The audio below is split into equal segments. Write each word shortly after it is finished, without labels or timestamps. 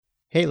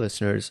Hey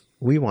listeners,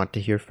 we want to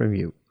hear from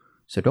you.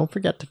 So don't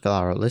forget to fill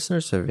out our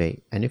listener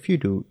survey, and if you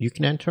do, you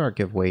can enter our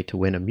giveaway to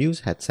win a Muse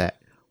headset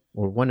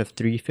or one of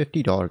three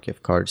 $50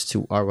 gift cards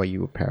to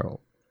RYU Apparel.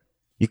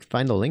 You can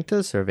find the link to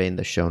the survey in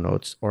the show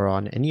notes or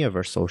on any of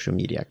our social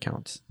media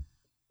accounts.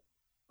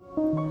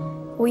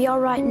 We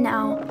are right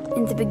now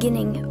in the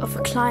beginning of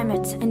a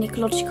climate and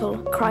ecological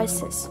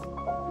crisis.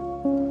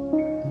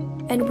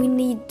 And we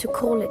need to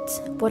call it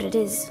what it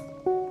is.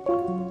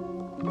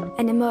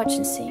 An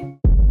emergency.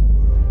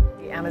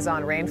 The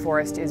Amazon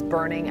rainforest is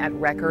burning at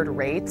record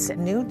rates.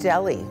 New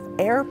Delhi,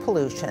 air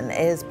pollution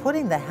is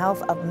putting the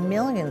health of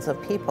millions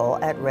of people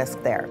at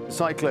risk there.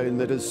 Cyclone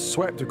that has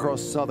swept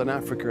across southern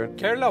Africa.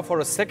 Kerala, for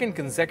a second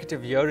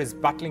consecutive year, is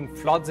battling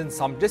floods in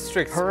some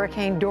districts.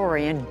 Hurricane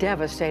Dorian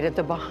devastated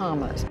the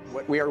Bahamas.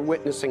 What we are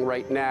witnessing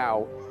right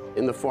now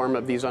in the form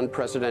of these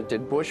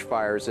unprecedented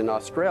bushfires in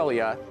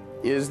Australia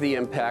is the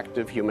impact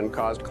of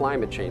human-caused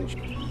climate change.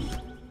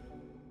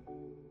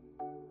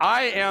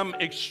 I am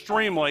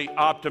extremely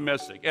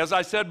optimistic. As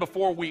I said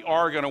before, we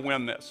are going to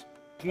win this.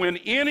 When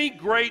any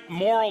great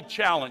moral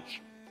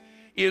challenge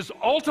is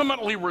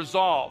ultimately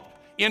resolved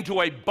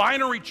into a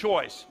binary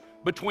choice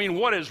between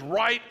what is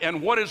right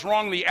and what is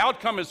wrong, the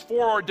outcome is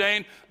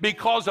foreordained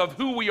because of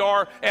who we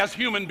are as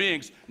human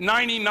beings,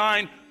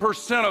 99%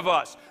 of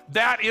us.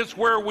 That is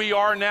where we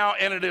are now,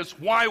 and it is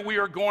why we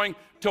are going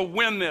to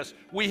win this.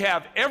 We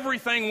have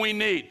everything we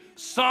need.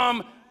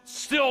 Some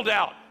still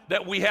doubt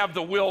that we have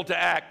the will to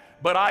act.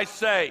 But I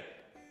say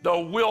the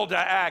will to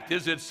act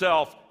is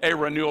itself a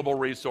renewable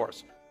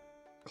resource.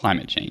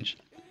 Climate change.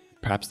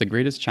 Perhaps the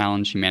greatest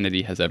challenge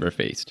humanity has ever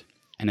faced,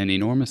 and an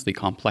enormously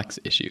complex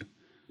issue.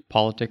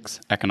 Politics,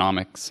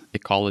 economics,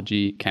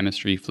 ecology,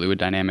 chemistry, fluid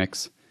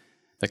dynamics.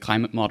 The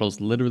climate models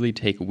literally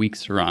take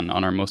weeks to run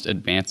on our most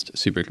advanced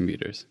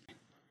supercomputers.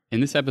 In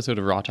this episode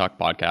of Raw Talk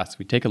Podcast,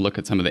 we take a look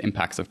at some of the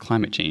impacts of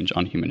climate change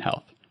on human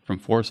health, from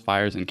forest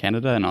fires in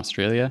Canada and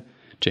Australia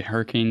to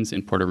hurricanes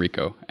in Puerto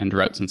Rico and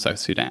droughts in South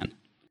Sudan.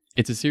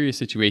 It's a serious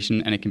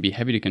situation and it can be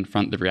heavy to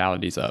confront the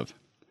realities of,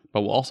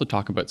 but we'll also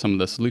talk about some of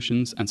the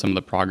solutions and some of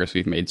the progress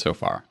we've made so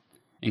far,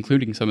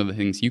 including some of the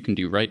things you can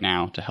do right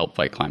now to help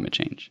fight climate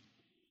change.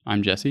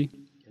 I'm Jesse.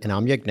 And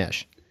I'm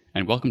Yagnesh.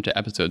 And welcome to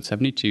episode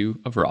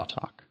 72 of Raw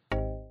Talk.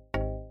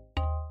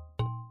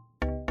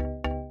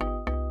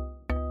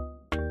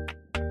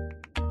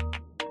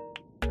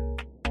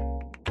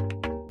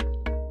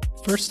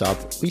 First up,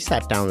 we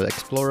sat down with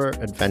explorer,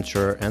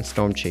 adventurer, and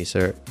storm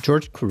chaser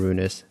George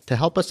Kourounis to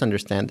help us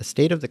understand the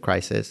state of the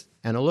crisis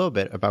and a little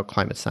bit about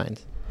climate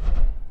science.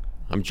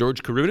 I'm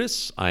George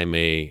Kourounis. I'm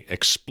an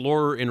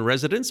explorer in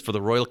residence for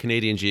the Royal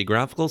Canadian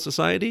Geographical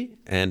Society,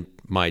 and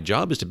my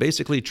job is to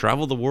basically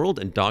travel the world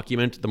and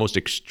document the most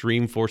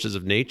extreme forces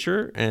of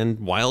nature and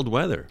wild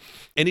weather.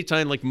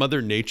 Anytime like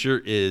Mother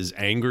Nature is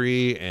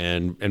angry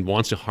and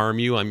wants to harm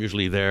you, I'm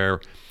usually there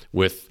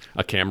with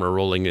a camera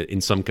rolling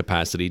in some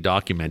capacity,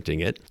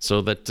 documenting it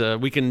so that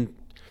we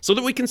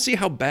can see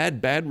how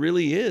bad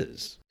really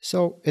is.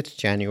 So it's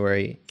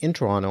January in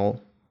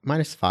Toronto,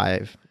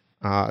 -5,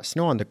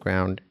 snow on the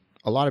ground.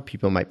 A lot of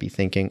people might be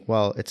thinking,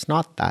 well, it's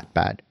not that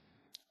bad.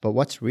 But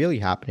what's really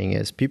happening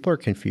is people are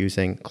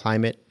confusing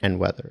climate and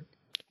weather.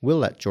 We'll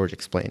let George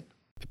explain.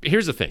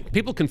 Here's the thing.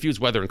 People confuse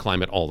weather and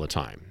climate all the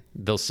time.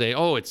 They'll say,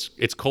 oh,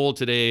 it's cold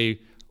today.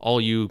 All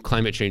you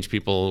climate change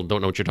people don't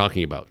know what you're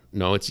talking about.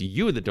 No, it's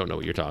you that don't know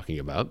what you're talking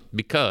about,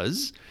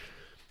 because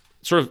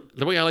sort of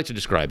the way I like to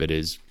describe it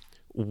is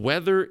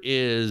weather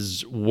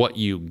is what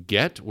you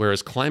get,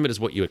 whereas climate is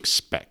what you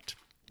expect.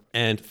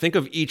 And think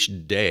of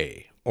each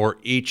day or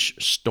each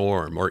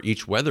storm or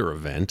each weather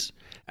event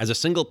as a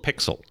single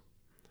pixel,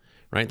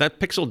 right? That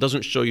pixel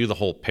doesn't show you the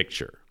whole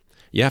picture.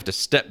 You have to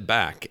step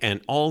back, and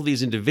all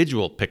these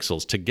individual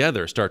pixels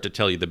together start to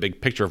tell you the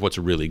big picture of what's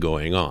really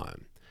going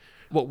on.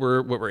 What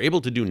we're able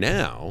to do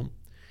now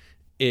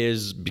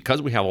is, because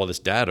we have all this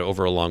data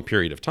over a long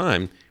period of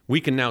time,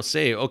 we can now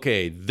say,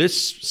 okay, this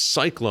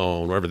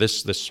cyclone, whatever,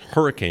 this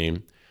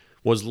hurricane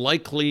was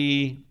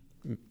likely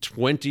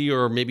 20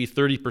 or maybe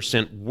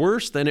 30%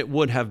 worse than it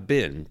would have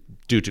been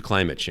due to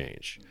climate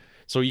change.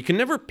 So you can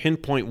never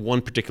pinpoint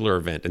one particular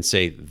event and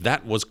say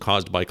that was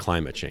caused by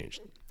climate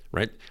change,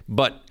 right?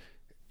 But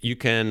you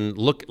can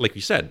look, like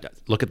you said,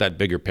 look at that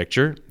bigger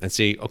picture and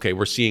see, okay,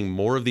 we're seeing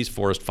more of these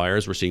forest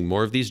fires. We're seeing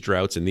more of these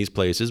droughts in these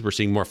places. We're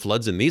seeing more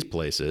floods in these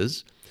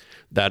places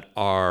that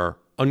are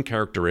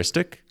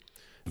uncharacteristic.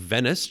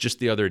 Venice, just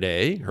the other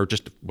day, or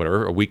just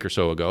whatever, a week or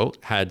so ago,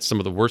 had some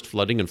of the worst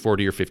flooding in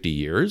 40 or 50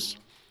 years,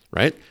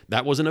 right?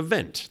 That was an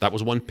event. That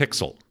was one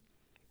pixel,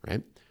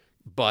 right?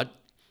 But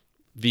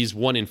these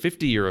 1 in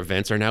 50-year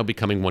events are now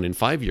becoming 1 in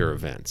 5-year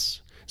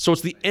events. So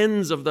it's the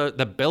ends of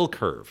the bell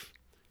curve.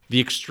 The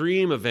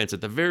extreme events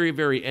at the very,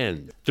 very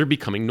end, they're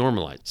becoming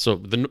normalized. So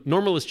the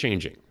normal is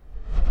changing.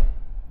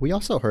 We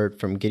also heard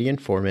from Gideon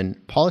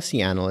Foreman,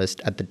 policy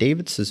analyst at the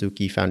David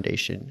Suzuki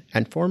Foundation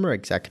and former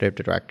executive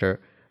director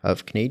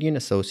of Canadian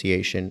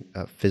Association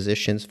of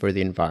Physicians for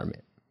the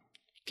Environment.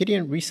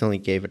 Gideon recently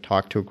gave a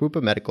talk to a group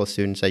of medical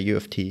students at U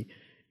of T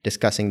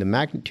discussing the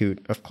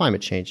magnitude of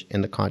climate change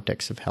in the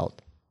context of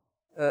health.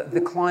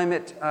 The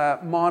climate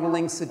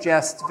modeling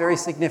suggests very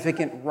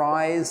significant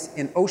rise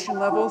in ocean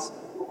levels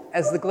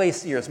as the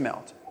glaciers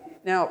melt.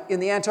 Now, in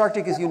the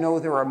Antarctic, as you know,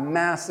 there are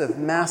massive,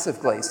 massive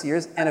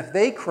glaciers, and if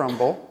they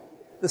crumble,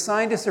 the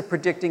scientists are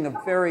predicting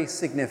a very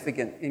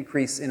significant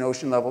increase in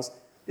ocean levels.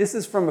 This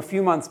is from a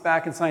few months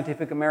back in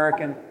Scientific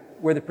American,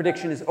 where the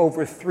prediction is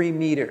over 3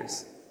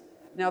 meters.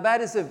 Now,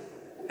 that is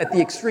at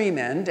the extreme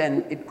end,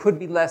 and it could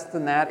be less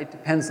than that. It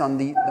depends on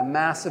the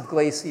massive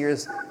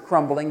glaciers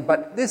crumbling,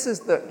 but this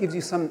gives you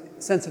some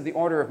sense of the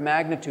order of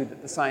magnitude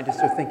that the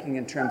scientists are thinking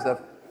in terms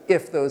of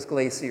if those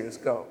glaciers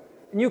go.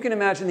 And you can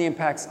imagine the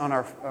impacts on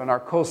our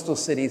coastal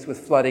cities with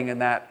flooding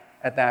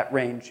at that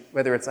range,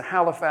 whether it's a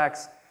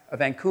Halifax, a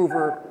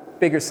Vancouver,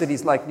 bigger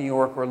cities like New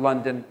York or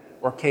London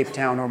or Cape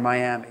Town or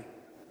Miami.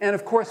 And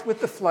of course,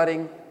 with the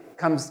flooding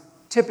comes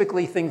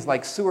typically things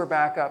like sewer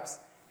backups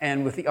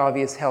and with the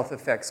obvious health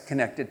effects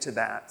connected to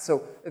that.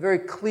 So a very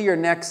clear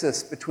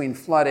nexus between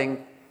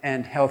flooding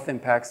and health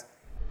impacts.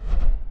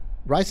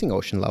 Rising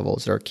ocean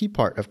levels are a key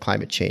part of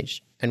climate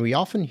change, and we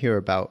often hear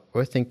about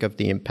or think of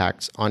the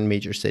impacts on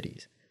major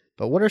cities.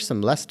 But what are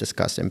some less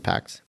discussed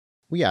impacts?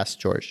 We asked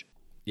George.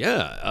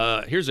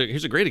 Yeah, here's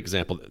a great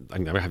example.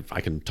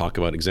 I can talk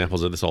about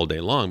examples of this all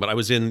day long, but I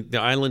was in the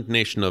island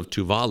nation of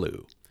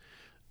Tuvalu.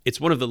 It's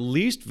one of the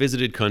least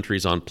visited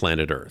countries on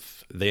planet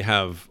Earth. They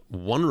have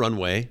one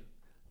runway.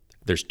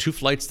 There's 2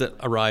 flights that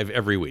arrive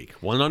every week,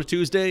 one on a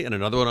Tuesday and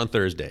another one on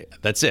Thursday.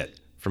 That's it,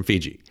 from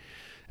Fiji.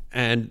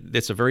 And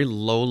it's a very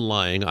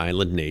low-lying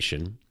island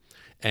nation.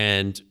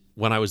 And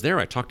when I was there,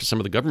 I talked to some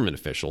of the government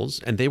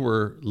officials, and they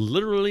were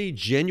literally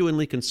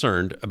genuinely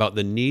concerned about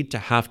the need to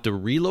have to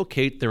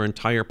relocate their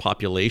entire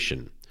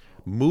population,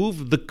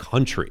 move the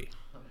country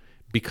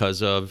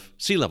because of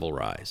sea level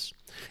rise.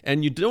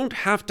 And you don't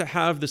have to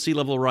have the sea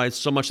level rise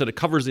so much that it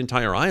covers the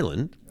entire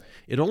island.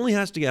 It only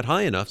has to get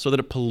high enough so that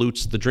it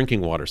pollutes the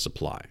drinking water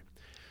supply.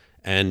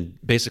 And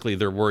basically,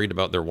 they're worried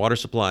about their water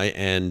supply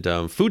and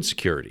food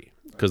security,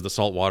 because the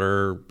salt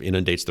water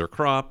inundates their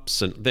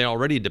crops, and they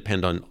already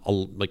depend on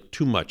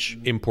too much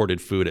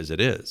imported food as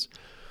it is.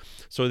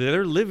 So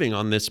they're living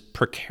on this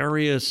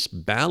precarious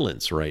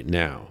balance right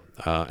now.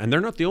 And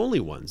they're not the only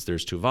ones.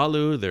 There's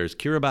Tuvalu, there's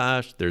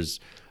Kiribati, there's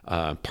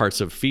parts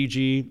of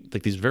Fiji,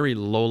 like these very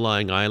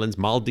low-lying islands,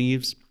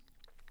 Maldives.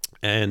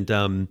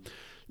 And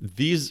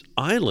these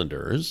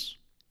islanders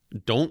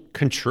don't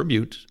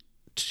contribute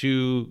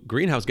to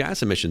greenhouse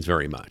gas emissions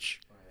very much.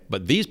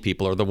 But these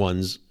people are the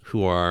ones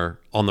who are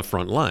on the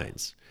front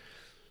lines.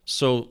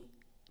 So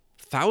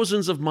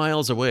thousands of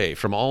miles away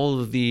from all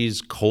of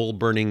these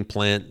coal-burning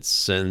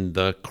plants and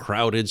the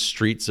crowded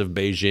streets of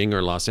Beijing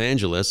or Los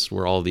Angeles,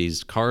 where all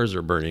these cars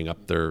are burning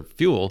up their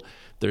fuel,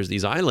 there's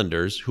these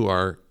islanders who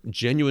are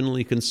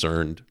genuinely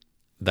concerned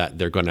that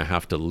they're going to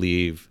have to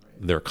leave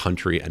their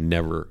country and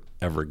never,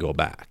 ever go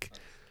back.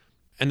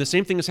 And the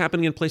same thing is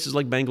happening in places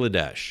like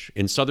Bangladesh.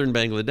 In southern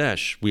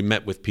Bangladesh, we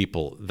met with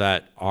people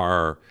that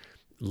are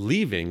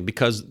leaving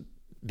because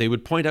they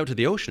would point out to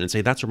the ocean and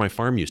say, that's where my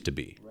farm used to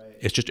be. Right.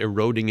 It's just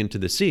eroding into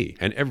the sea.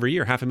 And every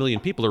year, 500,000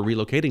 people are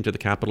relocating to the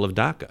capital of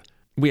Dhaka.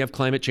 We have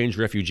climate change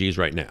refugees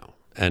right now,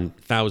 and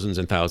thousands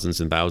and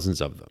thousands and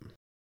thousands of them.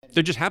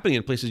 They're just happening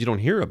in places you don't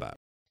hear about.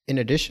 In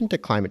addition to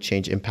climate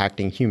change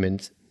impacting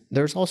humans,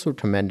 there's also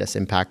tremendous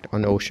impact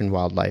on ocean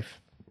wildlife.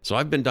 So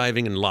I've been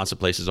diving in lots of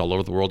places all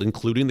over the world,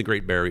 including the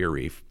Great Barrier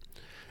Reef,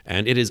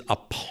 and it is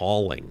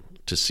appalling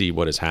to see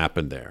what has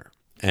happened there.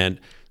 And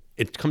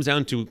it comes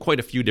down to quite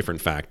a few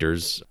different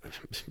factors.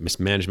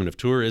 Mismanagement of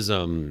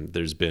tourism,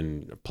 there's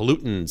been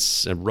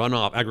pollutants,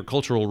 runoff,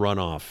 agricultural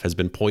runoff has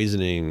been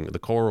poisoning the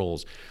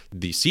corals.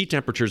 The sea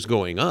temperatures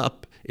going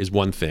up is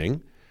one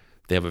thing.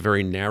 They have a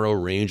very narrow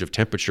range of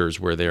temperatures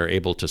where they're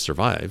able to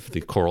survive,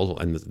 the coral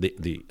and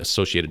the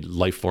associated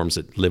life forms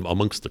that live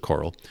amongst the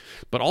coral.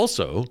 But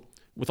also,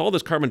 with all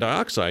this carbon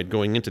dioxide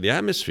going into the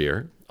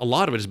atmosphere, a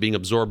lot of it is being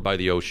absorbed by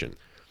the ocean.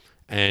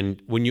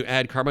 And when you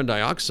add carbon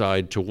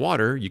dioxide to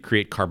water, you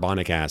create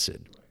carbonic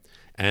acid.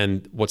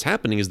 And what's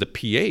happening is the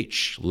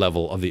pH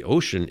level of the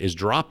ocean is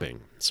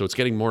dropping. So it's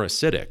getting more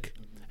acidic.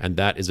 And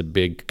that is a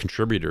big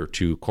contributor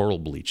to coral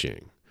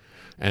bleaching.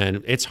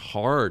 And it's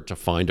hard to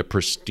find a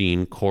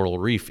pristine coral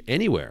reef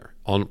anywhere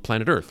on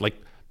planet Earth.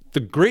 Like the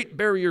Great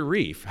Barrier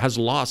Reef has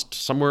lost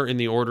somewhere in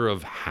the order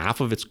of half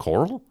of its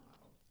coral,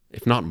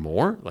 if not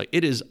more. Like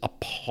it is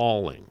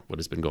appalling what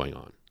has been going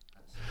on.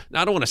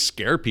 Now, I don't want to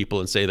scare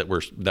people and say that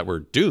we're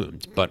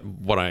doomed, but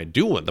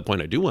the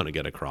point I do want to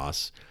get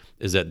across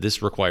is that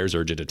this requires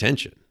urgent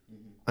attention.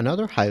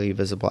 Another highly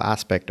visible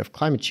aspect of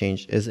climate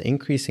change is the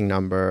increasing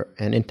number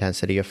and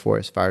intensity of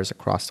forest fires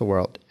across the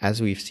world,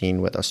 as we've seen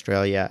with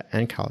Australia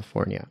and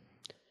California.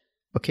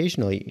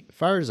 Occasionally,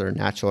 fires are a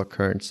natural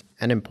occurrence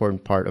and an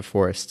important part of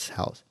forests'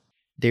 health.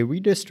 They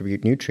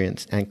redistribute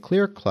nutrients and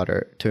clear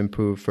clutter to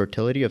improve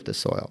fertility of the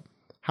soil.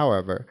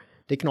 However,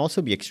 they can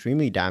also be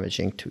extremely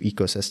damaging to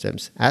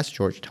ecosystems, as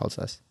George tells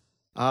us.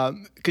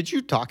 Could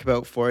you talk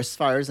about forest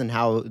fires and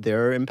how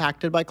they're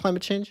impacted by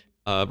climate change?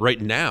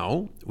 Right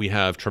now, we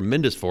have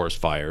tremendous forest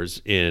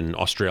fires in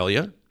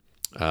Australia.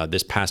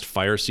 This past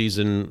fire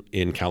season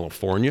in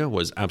California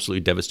was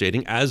absolutely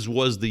devastating, as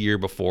was the year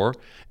before,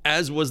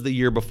 as was the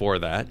year before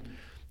that.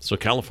 So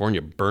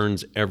California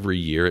burns every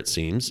year, it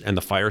seems, and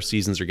the fire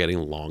seasons are getting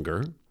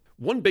longer.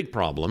 One big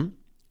problem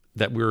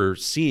that we're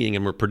seeing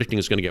and we're predicting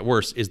is going to get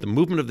worse is the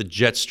movement of the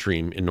jet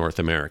stream in North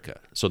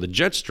America. So the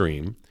jet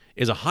stream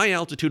is a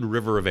high-altitude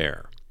river of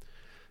air,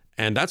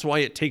 and that's why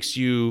it takes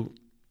you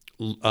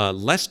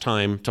less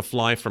time to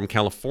fly from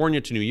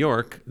California to New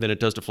York than it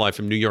does to fly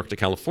from New York to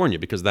California,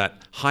 because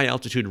that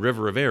high-altitude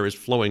river of air is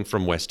flowing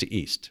from west to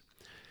east.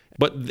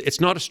 But it's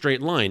not a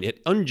straight line.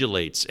 It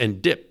undulates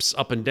and dips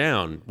up and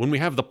down. When we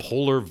have the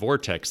polar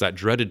vortex, that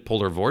dreaded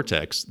polar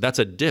vortex, that's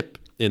a dip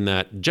in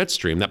that jet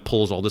stream that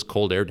pulls all this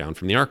cold air down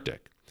from the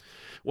Arctic.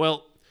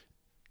 Well,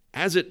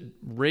 as it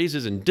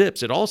raises and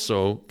dips, it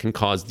also can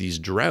cause these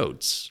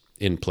droughts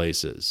in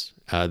places,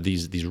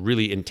 these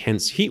really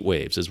intense heat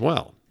waves as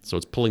well. So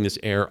it's pulling this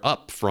air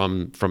up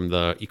from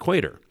the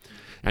equator.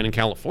 And in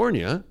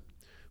California,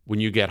 when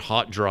you get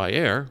hot, dry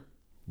air,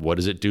 what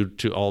does it do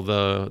to all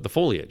the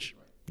foliage?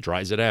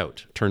 Dries it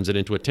out, turns it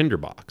into a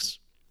tinderbox,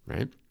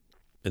 right?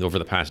 And over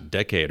the past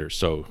decade or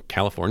so,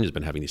 California's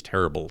been having these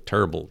terrible,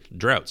 terrible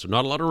droughts. So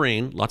not a lot of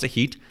rain, lots of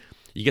heat.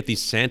 You get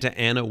these Santa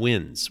Ana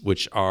winds,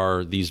 which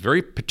are these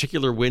very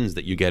particular winds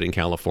that you get in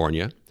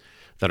California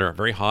that are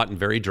very hot and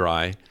very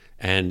dry.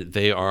 And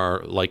they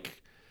are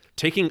like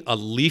taking a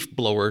leaf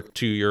blower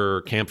to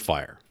your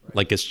campfire.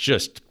 Like it's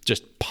just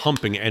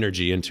pumping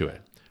energy into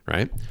it,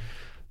 right?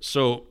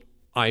 So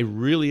I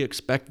really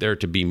expect there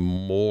to be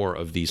more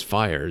of these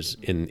fires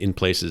in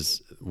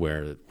places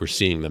where we're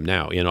seeing them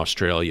now, in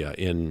Australia,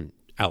 in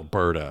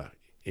Alberta,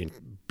 in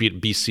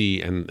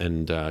BC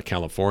and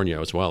California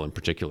as well in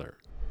particular.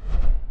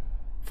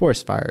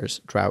 Forest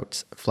fires,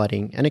 droughts,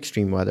 flooding, and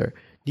extreme weather,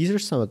 these are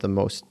some of the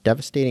most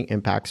devastating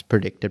impacts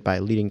predicted by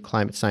leading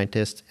climate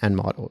scientists and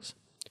models.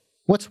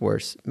 What's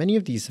worse, many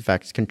of these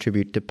effects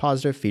contribute to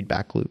positive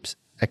feedback loops,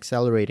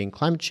 accelerating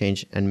climate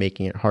change and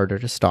making it harder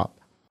to stop.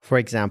 For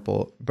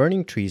example,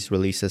 burning trees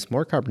releases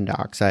more carbon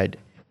dioxide,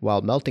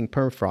 while melting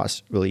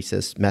permafrost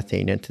releases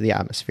methane into the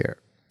atmosphere.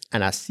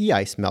 And as sea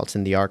ice melts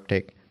in the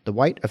Arctic, the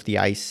white of the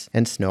ice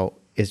and snow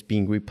is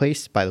being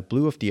replaced by the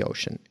blue of the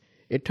ocean.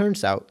 It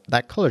turns out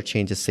that color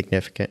change is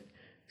significant,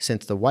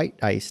 since the white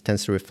ice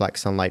tends to reflect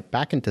sunlight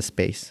back into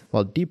space,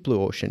 while deep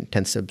blue ocean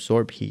tends to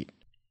absorb heat.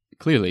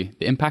 Clearly,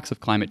 the impacts of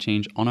climate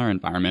change on our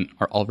environment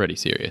are already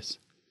serious.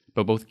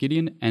 But both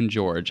Gideon and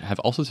George have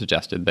also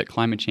suggested that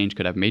climate change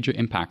could have major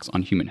impacts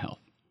on human health.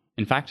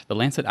 In fact, the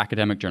Lancet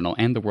Academic Journal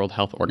and the World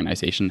Health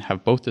Organization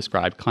have both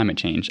described climate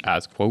change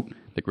as, quote,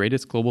 the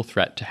greatest global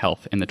threat to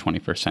health in the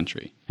 21st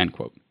century, end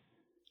quote.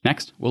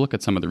 Next, we'll look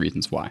at some of the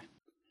reasons why.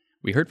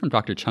 We heard from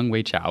Dr.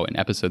 Chung-Wei Chow in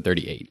episode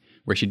 38,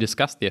 where she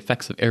discussed the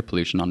effects of air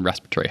pollution on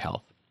respiratory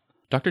health.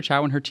 Dr.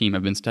 Chow and her team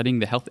have been studying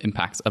the health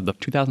impacts of the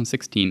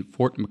 2016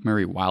 Fort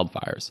McMurray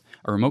wildfires,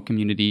 a remote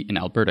community in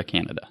Alberta,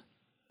 Canada.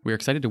 We are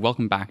excited to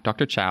welcome back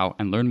Dr. Chow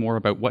and learn more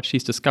about what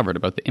she's discovered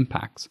about the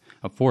impacts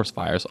of forest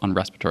fires on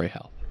respiratory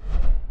health.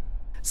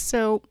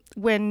 So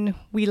when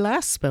we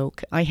last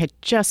spoke, I had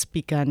just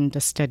begun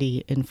the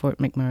study in Fort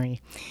McMurray.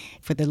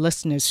 For the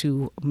listeners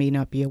who may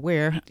not be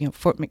aware,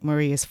 Fort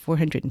McMurray is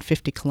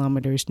 450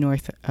 kilometers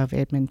north of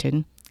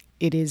Edmonton.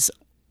 It is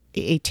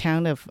a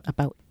town of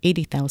about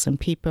 80,000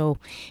 people,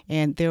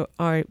 and there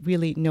are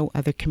really no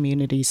other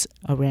communities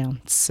around.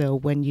 So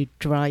when you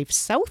drive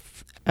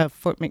south of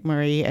Fort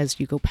McMurray, as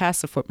you go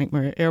past the Fort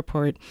McMurray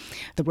airport,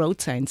 the road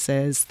sign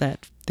says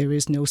that there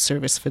is no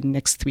service for the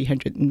next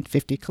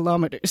 350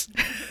 kilometers.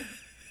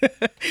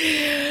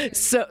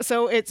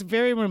 So it's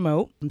very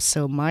remote.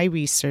 So my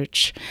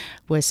research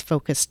was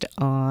focused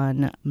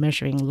on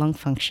measuring lung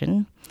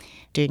function,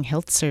 doing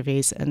health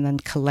surveys, and then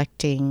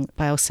collecting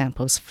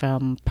biosamples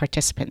from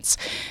participants.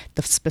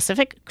 The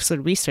specific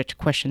sort of research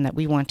question that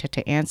we wanted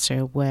to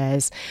answer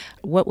was,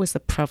 what was the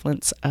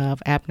prevalence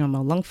of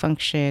abnormal lung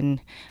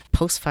function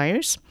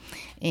post-fires,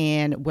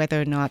 and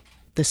whether or not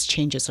this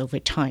changes over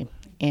time.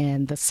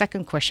 And the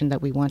second question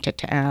that we wanted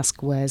to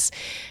ask was,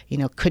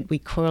 could we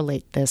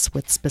correlate this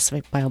with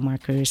specific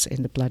biomarkers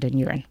in the blood and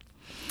urine?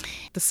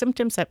 The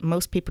symptoms that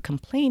most people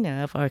complain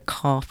of are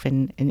cough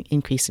and an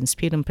increase in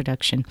sputum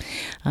production,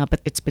 but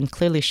it's been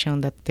clearly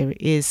shown that there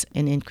is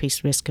an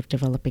increased risk of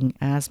developing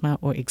asthma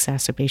or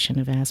exacerbation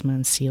of asthma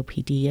and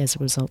COPD as a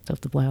result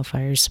of the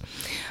wildfires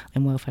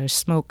and wildfire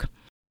smoke.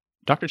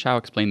 Dr. Chow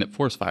explained that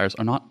forest fires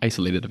are not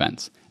isolated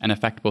events and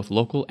affect both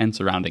local and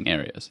surrounding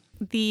areas.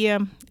 The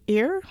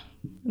air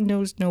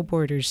knows no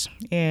borders,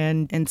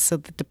 and so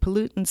the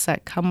pollutants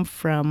that come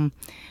from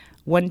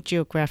one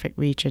geographic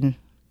region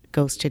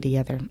goes to the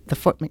other. The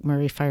Fort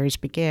McMurray fires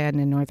began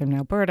in northern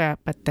Alberta,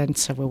 but then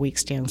several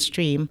weeks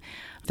downstream,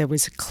 there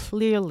was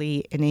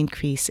clearly an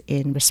increase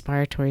in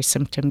respiratory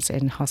symptoms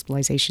and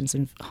hospitalizations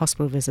and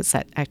hospital visits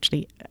that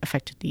actually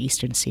affected the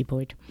eastern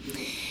seaboard.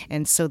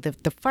 And so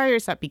the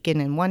fires that begin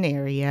in one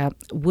area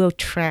will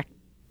track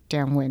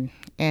downwind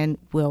and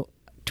will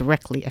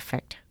directly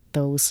affect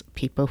those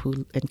people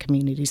and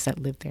communities that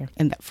live there.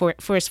 And that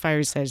forest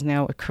fires that is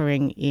now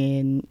occurring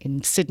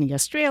in Sydney,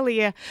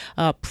 Australia,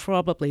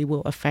 probably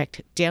will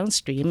affect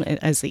downstream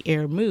as the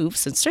air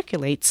moves and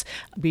circulates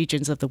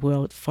regions of the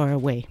world far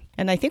away.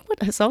 And I think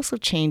what has also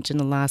changed in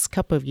the last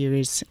couple of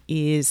years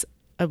is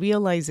a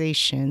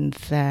realization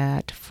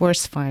that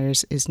forest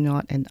fires is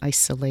not an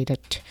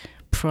isolated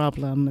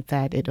problem,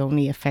 that it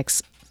only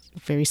affects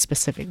very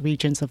specific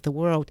regions of the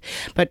world.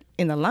 But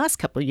in the last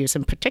couple of years,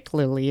 and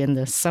particularly in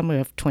the summer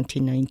of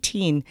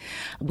 2019,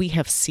 we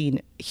have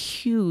seen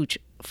huge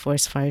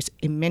forest fires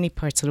in many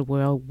parts of the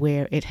world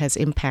where it has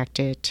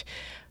impacted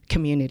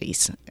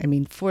communities. I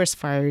mean, forest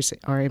fires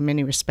are in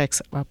many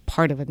respects a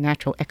part of a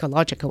natural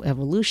ecological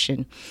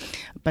evolution.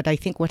 But I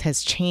think what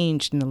has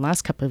changed in the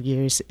last couple of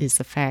years is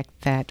the fact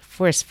that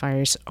forest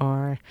fires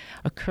are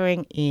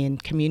occurring in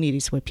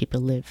communities where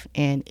people live.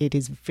 And it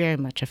is very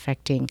much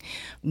affecting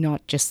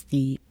not just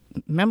the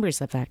members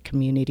of that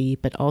community,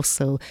 but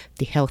also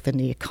the health and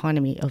the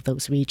economy of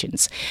those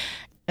regions.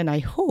 And I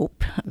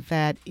hope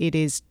that it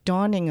is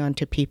dawning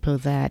onto people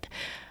that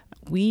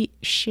we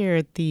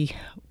share the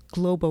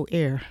global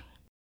air.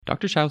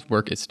 Dr. Chow's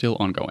work is still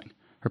ongoing.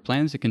 Her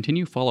plan is to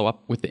continue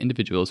follow-up with the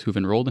individuals who've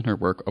enrolled in her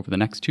work over the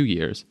next 2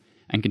 years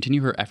and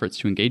continue her efforts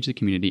to engage the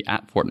community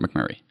at Fort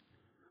McMurray.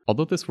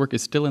 Although this work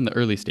is still in the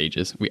early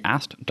stages, we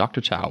asked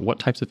Dr. Chow what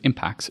types of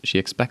impacts she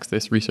expects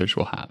this research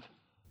will have.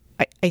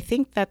 I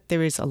think that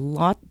there is a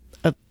lot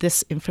of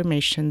this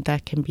information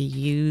that can be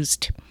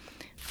used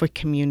for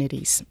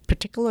communities,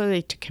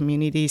 particularly to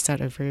communities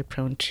that are very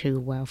prone to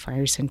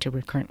wildfires and to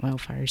recurrent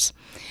wildfires,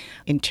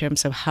 in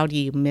terms of how do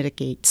you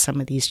mitigate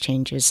some of these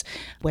changes?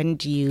 When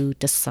do you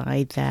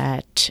decide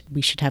that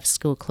we should have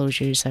school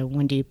closures?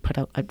 When do you put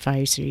out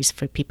advisories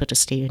for people to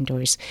stay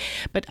indoors?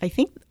 But I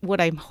think what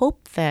I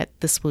hope that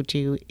this will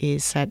do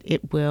is that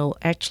it will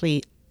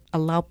actually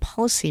allow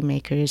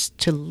policymakers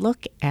to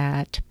look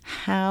at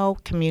how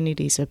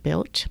communities are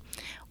built.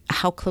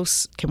 How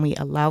close can we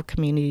allow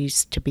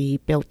communities to be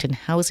built and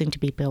housing to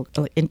be built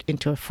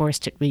into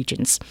forested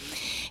regions?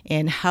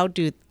 And how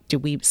do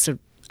we sort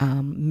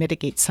of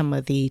mitigate some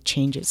of the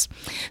changes?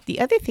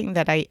 The other thing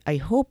that I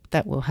hope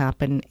that will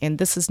happen, and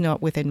this is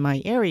not within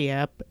my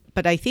area,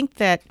 but I think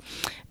that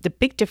the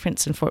big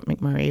difference in Fort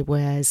McMurray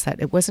was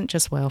that it wasn't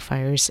just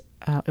wildfires,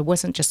 it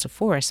wasn't just a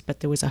forest, but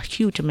there was a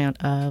huge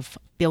amount of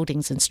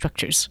buildings and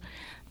structures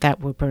that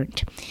were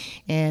burnt.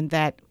 And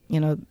that,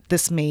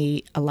 this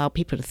may allow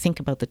people to think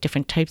about the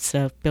different types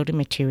of building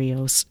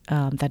materials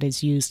that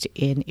is used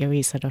in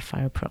areas that are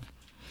fire prone.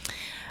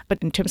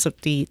 But in terms of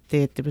the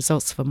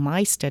results from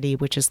my study,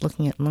 which is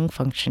looking at lung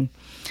function,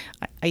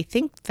 I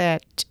think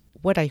that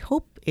what I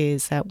hope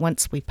is that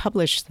once we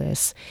publish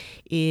this,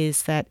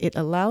 is that it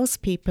allows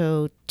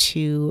people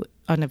to,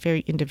 on a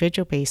very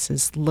individual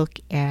basis, look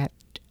at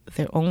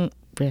their own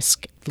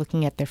risk,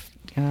 looking at their,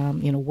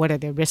 what are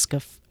their risk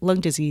of lung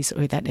disease,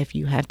 or that if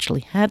you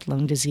actually had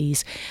lung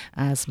disease,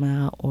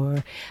 asthma,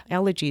 or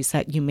allergies,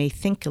 that you may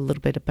think a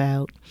little bit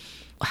about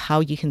how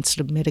you can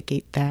sort of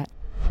mitigate that.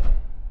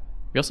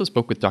 We also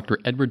spoke with Dr.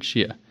 Edward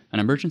Shea, an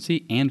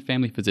emergency and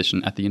family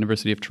physician at the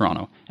University of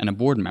Toronto and a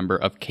board member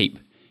of CAPE,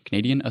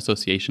 Canadian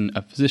Association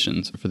of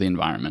Physicians for the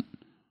Environment.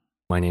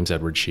 My name's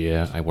Edward Shea.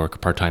 I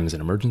work part-time as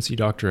an emergency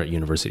doctor at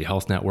University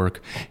Health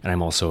Network, and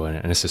I'm also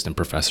an assistant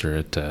professor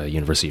at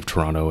University of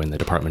Toronto in the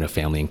Department of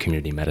Family and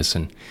Community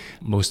Medicine.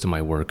 Most of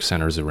my work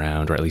centers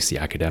around, or at least the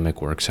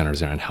academic work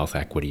centers around, health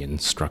equity and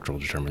structural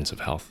determinants of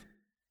health.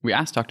 We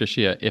asked Dr.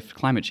 Shea if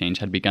climate change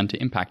had begun to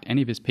impact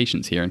any of his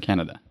patients here in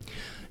Canada.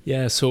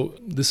 Yeah, so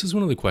this is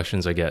one of the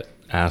questions I get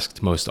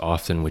asked most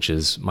often, which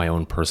is my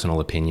own personal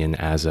opinion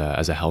as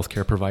a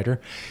healthcare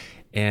provider.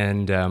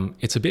 And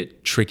it's a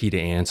bit tricky to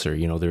answer.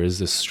 There is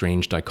this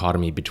strange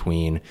dichotomy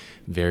between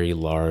very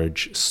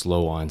large,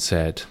 slow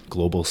onset,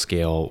 global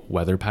scale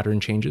weather pattern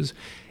changes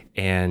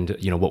and,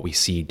 what we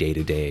see day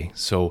to day.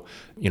 So,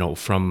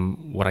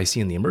 from what I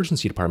see in the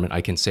emergency department,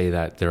 I can say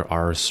that there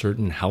are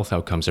certain health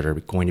outcomes that are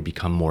going to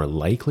become more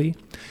likely,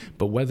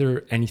 but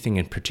whether anything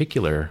in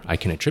particular I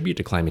can attribute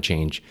to climate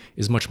change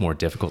is much more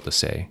difficult to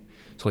say.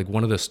 So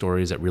one of the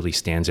stories that really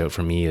stands out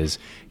for me is,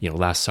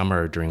 last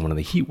summer during one of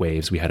the heat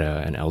waves, we had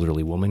an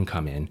elderly woman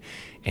come in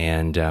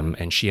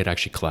and she had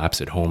actually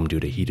collapsed at home due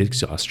to heat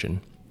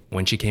exhaustion.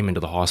 When she came into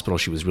the hospital,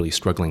 she was really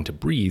struggling to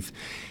breathe.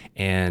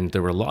 And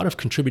there were a lot of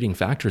contributing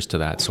factors to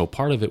that. So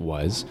part of it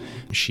was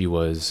she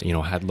was,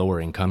 had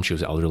lower income. She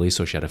was elderly,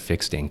 so she had a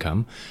fixed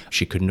income.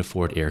 She couldn't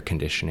afford air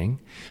conditioning.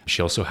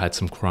 She also had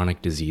some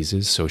chronic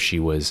diseases. So she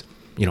was,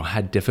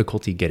 had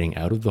difficulty getting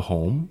out of the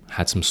home,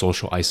 had some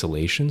social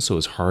isolation. So it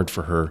was hard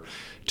for her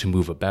to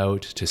move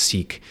about, to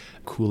seek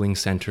cooling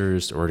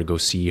centers, or to go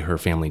see her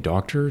family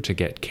doctor to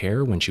get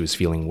care when she was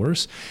feeling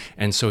worse.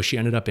 And so she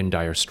ended up in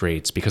dire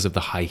straits because of the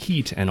high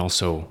heat and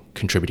also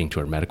contributing to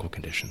her medical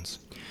conditions.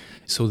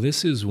 So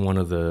this is one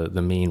of the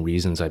main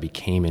reasons I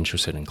became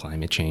interested in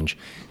climate change,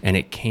 and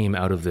it came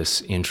out of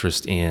this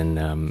interest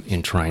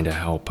in trying to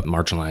help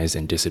marginalized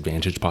and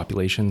disadvantaged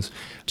populations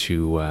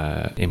to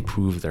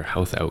improve their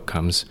health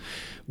outcomes.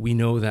 We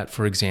know that,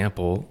 for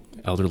example,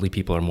 elderly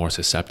people are more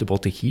susceptible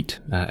to heat,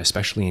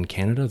 especially in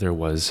Canada. There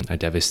was a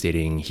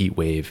devastating heat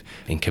wave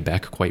in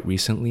Quebec quite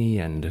recently,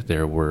 and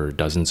there were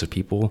dozens of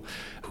people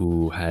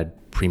who had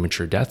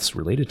premature deaths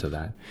related to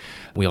that.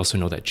 We also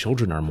know that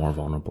children are more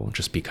vulnerable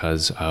just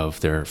because of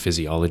their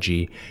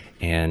physiology,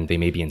 and they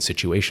may be in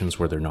situations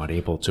where they're not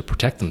able to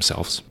protect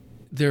themselves.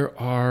 There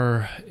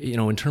are,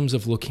 in terms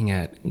of looking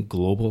at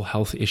global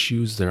health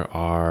issues, there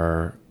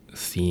are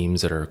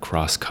themes that are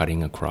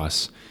cross-cutting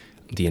across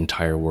the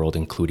entire world,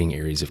 including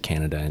areas of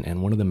Canada.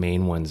 And one of the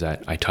main ones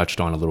that I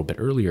touched on a little bit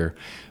earlier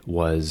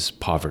was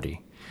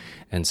poverty.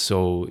 And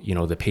so,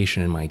 the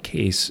patient in my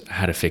case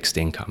had a fixed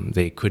income.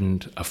 They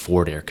couldn't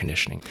afford air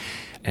conditioning.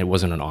 It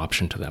wasn't an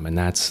option to them. And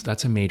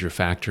that's a major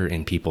factor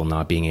in people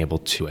not being able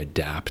to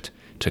adapt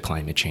to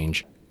climate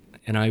change.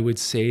 And I would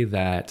say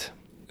that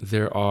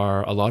there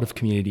are a lot of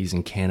communities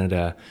in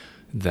Canada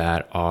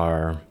that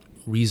are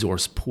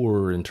resource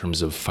poor in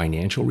terms of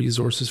financial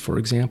resources, for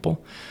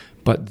example,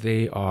 but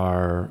they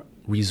are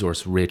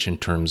resource rich in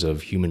terms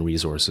of human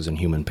resources and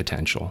human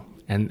potential.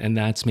 And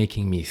that's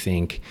making me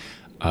think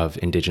of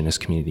Indigenous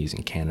communities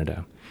in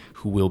Canada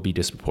who will be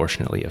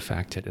disproportionately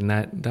affected. And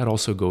that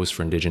also goes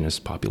for Indigenous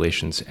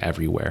populations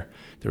everywhere.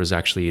 There was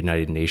actually a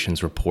United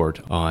Nations report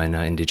on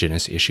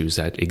Indigenous issues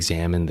that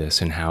examined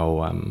this and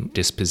how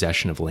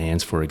dispossession of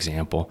lands, for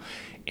example,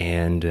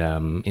 and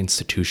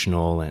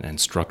institutional and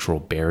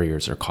structural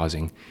barriers are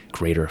causing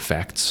greater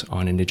effects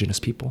on Indigenous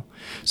people.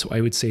 So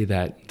I would say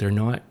that they're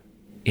not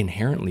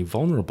inherently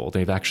vulnerable.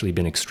 They've actually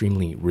been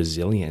extremely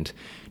resilient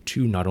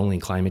to not only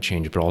climate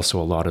change, but also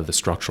a lot of the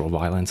structural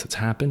violence that's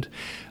happened.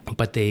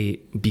 But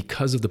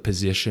because of the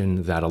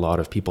position that a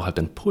lot of people have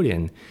been put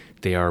in,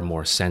 they are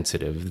more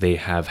sensitive. They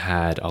have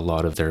had a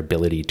lot of their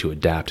ability to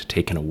adapt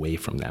taken away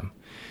from them.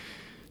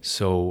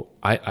 So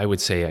I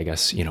would say, I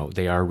guess,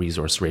 they are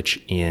resource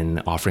rich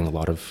in offering a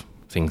lot of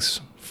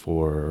things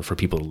for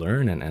people to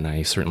learn. And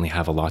I certainly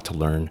have a lot to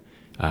learn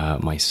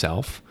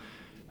myself.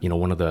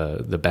 One of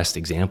the best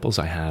examples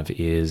I have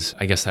is,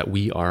 I guess, that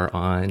we are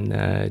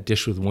on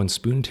dish with one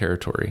spoon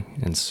territory.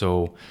 And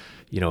so,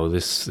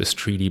 this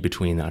treaty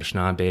between the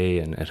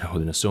Anishinaabe and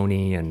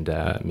Haudenosaunee and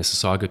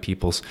Mississauga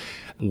peoples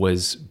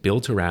was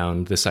built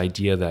around this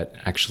idea that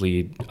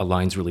actually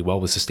aligns really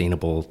well with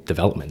sustainable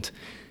development,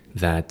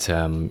 that,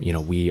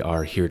 we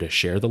are here to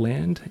share the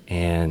land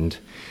and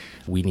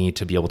we need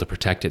to be able to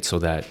protect it so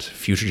that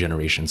future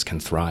generations can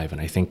thrive.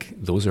 And I think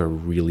those are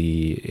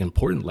really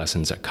important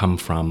lessons that come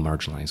from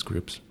marginalized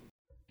groups.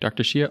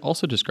 Dr. Shia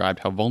also described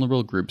how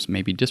vulnerable groups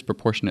may be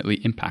disproportionately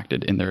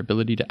impacted in their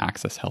ability to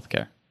access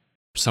healthcare.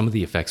 Some of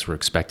the effects we're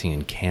expecting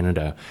in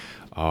Canada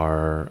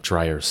are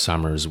drier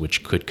summers,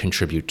 which could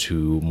contribute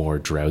to more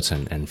droughts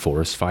and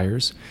forest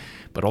fires.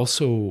 But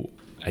also,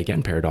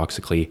 again,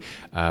 paradoxically,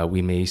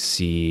 we may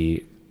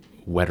see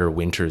wetter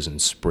winters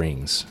and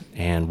springs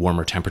and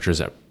warmer temperatures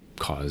that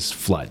cause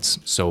floods.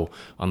 So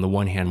on the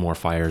one hand, more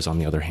fires, on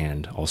the other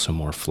hand, also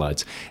more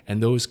floods.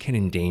 And those can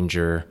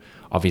endanger,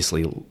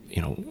 obviously,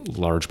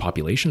 large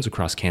populations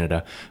across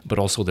Canada, but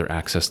also their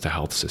access to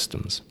health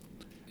systems.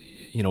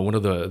 One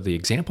of the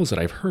examples that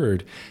I've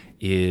heard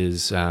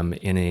is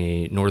in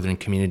a northern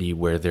community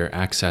where their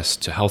access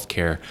to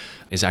healthcare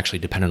is actually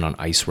dependent on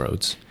ice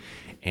roads.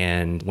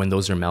 And when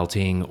those are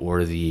melting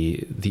or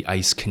the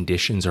ice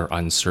conditions are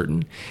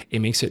uncertain, it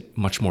makes it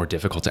much more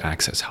difficult to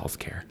access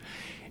healthcare.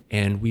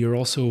 And we are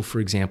also,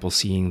 for example,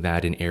 seeing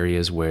that in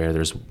areas where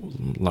there's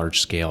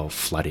large-scale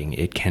flooding,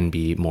 it can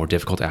be more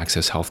difficult to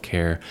access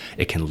healthcare.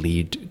 It can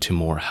lead to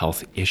more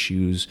health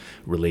issues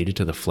related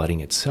to the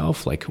flooding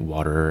itself, like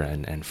water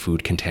and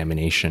food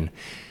contamination.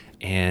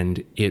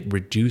 And it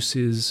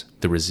reduces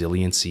the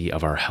resiliency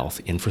of our health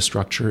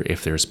infrastructure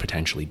if there's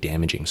potentially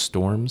damaging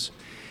storms.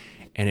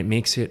 And it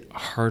makes it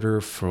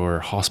harder for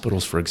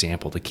hospitals, for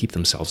example, to keep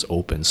themselves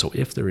open. So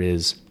if there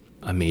is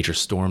a major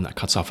storm that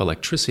cuts off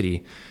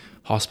electricity,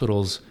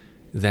 hospitals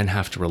then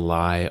have to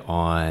rely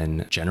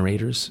on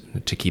generators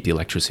to keep the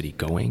electricity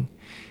going.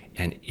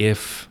 And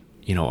if,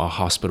 a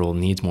hospital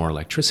needs more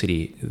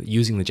electricity,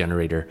 using the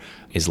generator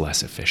is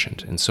less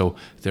efficient. And so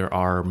there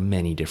are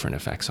many different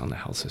effects on the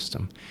health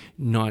system,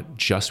 not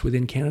just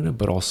within Canada,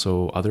 but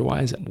also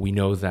otherwise. We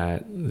know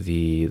that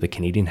the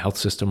Canadian health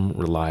system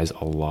relies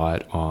a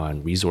lot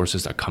on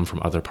resources that come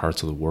from other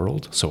parts of the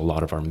world. So a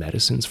lot of our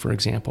medicines, for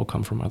example,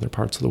 come from other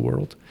parts of the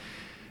world.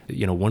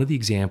 One of the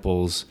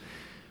examples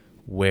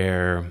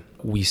where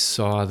we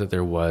saw that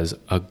there was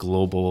a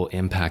global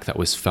impact that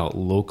was felt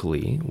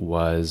locally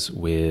was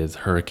with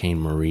Hurricane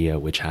Maria,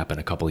 which happened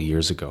a couple of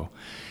years ago.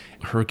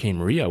 Hurricane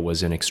Maria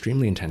was an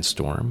extremely intense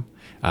storm.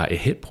 It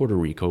hit Puerto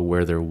Rico,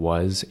 where there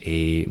was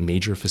a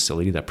major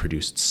facility that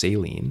produced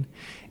saline.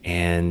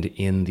 And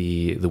in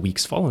the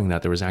weeks following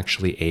that, there was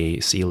actually a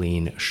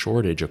saline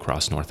shortage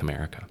across North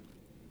America.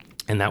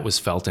 And that was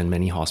felt in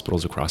many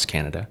hospitals across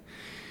Canada.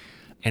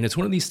 And it's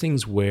one of these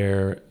things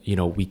where,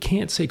 we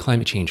can't say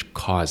climate change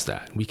caused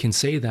that. We can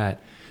say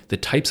that the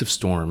types of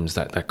storms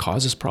that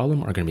cause this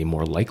problem are going to be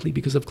more likely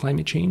because of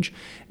climate change.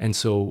 And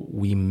so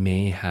we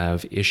may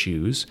have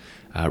issues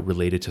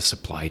related to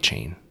supply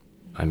chain.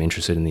 I'm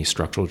interested in these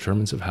structural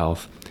determinants of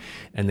health.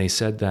 And they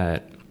said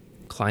that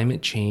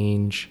climate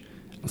change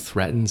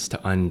threatens to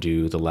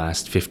undo the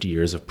last 50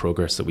 years of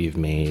progress that we've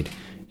made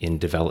in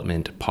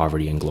development,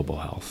 poverty, and global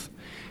health.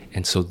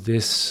 And so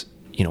this,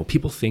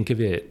 people think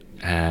of it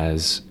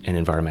as an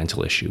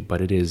environmental issue,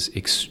 but it is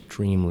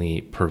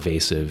extremely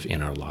pervasive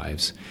in our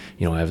lives.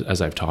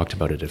 As I've talked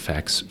about, it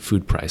affects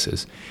food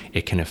prices.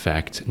 It can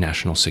affect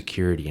national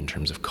security in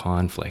terms of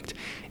conflict.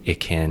 It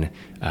can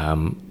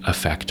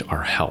affect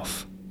our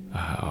health,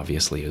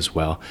 obviously, as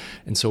well.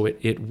 And so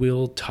it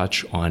will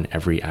touch on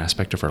every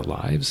aspect of our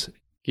lives.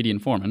 Gideon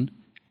Foreman,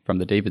 from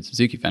the David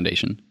Suzuki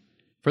Foundation,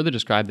 further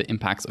described the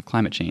impacts of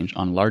climate change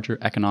on larger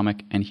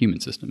economic and human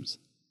systems.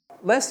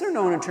 Lesser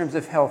known in terms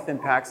of health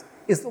impacts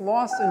is the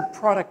loss in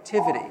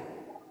productivity.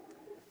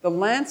 The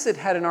Lancet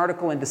had an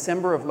article in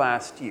December of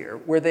last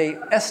year where they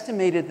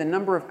estimated the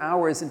number of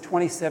hours in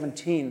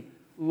 2017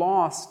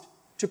 lost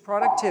to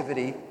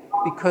productivity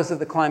because of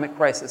the climate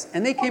crisis.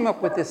 And they came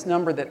up with this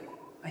number that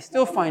I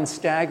still find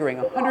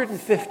staggering,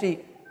 150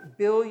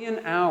 billion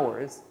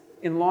hours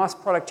in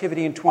lost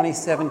productivity in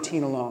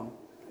 2017 alone.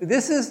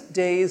 This is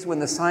days when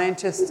the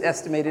scientists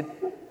estimated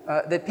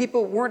that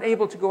people weren't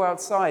able to go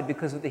outside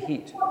because of the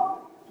heat.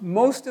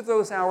 Most of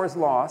those hours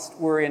lost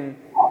were in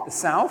the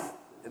South,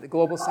 the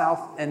global South,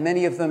 and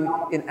many of them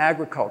in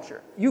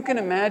agriculture. You can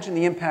imagine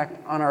the impact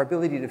on our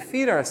ability to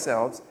feed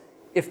ourselves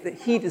if the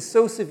heat is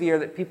so severe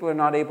that people are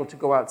not able to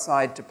go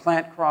outside to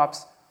plant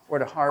crops or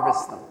to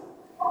harvest them.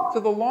 So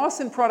the loss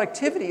in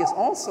productivity is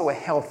also a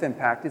health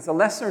impact. It's a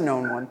lesser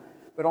known one,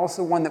 but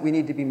also one that we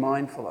need to be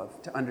mindful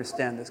of to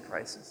understand this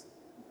crisis.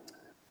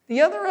 The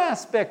other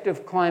aspect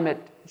of climate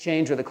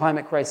change, or the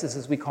climate crisis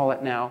as we call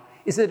it now,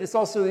 is that it's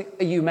also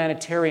a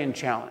humanitarian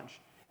challenge.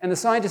 And the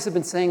scientists have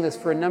been saying this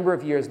for a number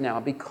of years now.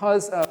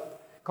 Because of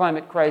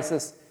climate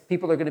crisis,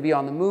 people are going to be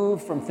on the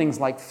move from things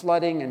like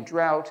flooding and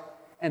drought,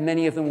 and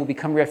many of them will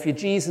become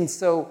refugees. And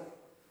so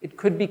it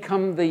could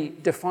become the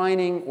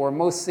defining or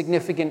most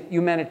significant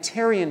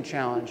humanitarian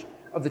challenge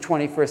of the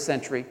 21st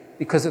century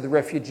because of the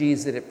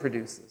refugees that it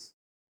produces.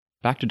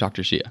 Back to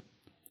Dr. Xia,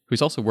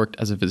 who's also worked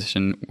as a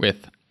physician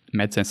with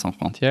Médecins Sans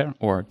Frontières,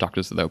 or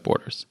Doctors Without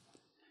Borders.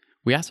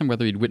 We asked him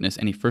whether he'd witnessed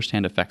any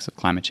firsthand effects of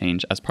climate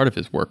change as part of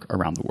his work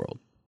around the world.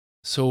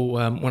 So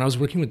when I was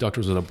working with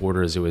Doctors Without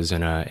Borders, it was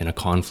in a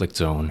conflict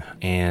zone,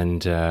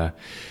 and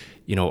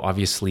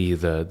obviously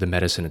the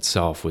medicine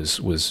itself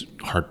was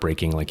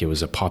heartbreaking. Like, it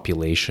was a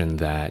population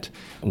that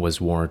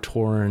was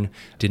war-torn,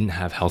 didn't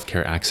have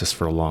healthcare access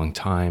for a long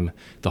time.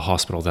 The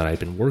hospital that I'd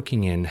been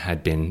working in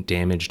had been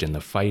damaged in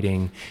the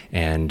fighting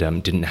and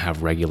didn't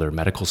have regular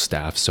medical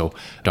staff. So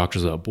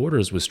Doctors Without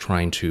Borders was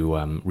trying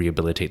to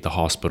rehabilitate the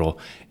hospital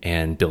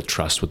and build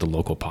trust with the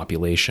local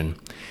population.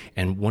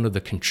 And one of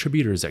the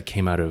contributors that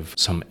came out of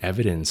some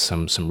evidence,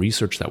 some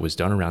research that was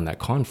done around that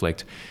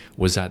conflict,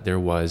 was that there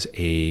was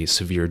a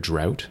severe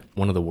drought,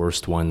 one of the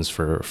worst ones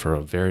for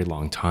a very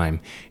long time,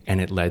 and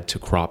it led to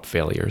crop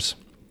failures.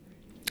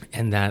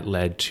 And that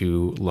led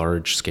to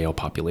large-scale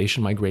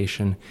population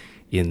migration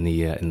in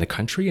the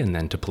country, and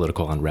then to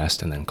political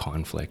unrest and then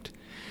conflict.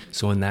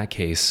 So in that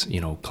case,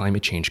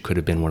 climate change could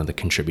have been one of the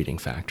contributing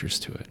factors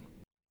to it.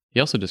 He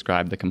also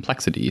described the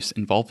complexities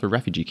involved for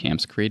refugee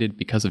camps created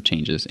because of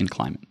changes in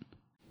climate.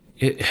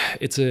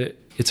 It's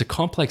a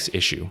complex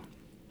issue.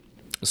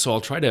 So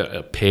I'll try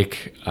to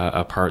pick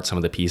apart some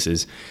of the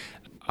pieces.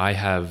 I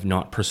have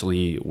not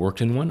personally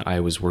worked in one. I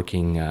was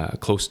working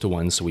close to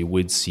one, so we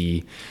would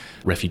see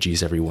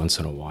refugees every once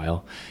in a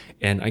while.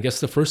 And I guess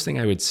the first thing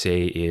I would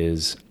say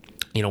is,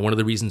 one of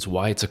the reasons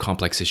why it's a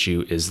complex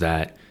issue is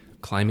that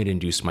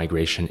climate-induced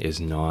migration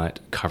is not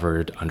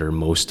covered under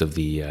most of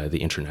the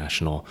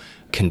international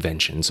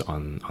conventions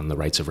on the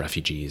rights of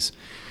refugees.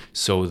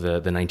 So the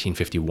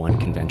 1951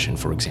 convention,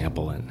 for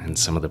example, and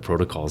some of the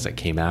protocols that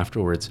came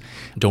afterwards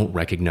don't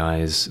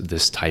recognize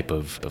this type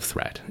of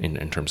threat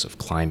in terms of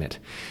climate.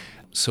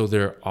 So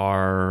there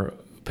are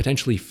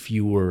potentially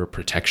fewer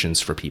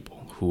protections for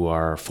people who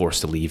are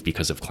forced to leave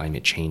because of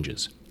climate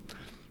changes.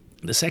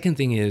 The second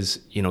thing is,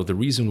 the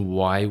reason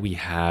why we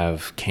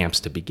have camps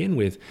to begin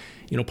with,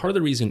 part of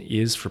the reason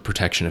is for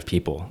protection of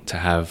people, to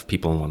have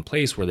people in one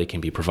place where they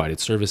can be provided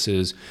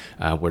services,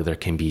 where there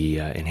can be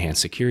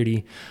enhanced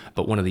security.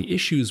 But one of the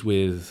issues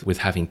with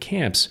having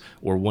camps,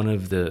 or one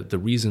of the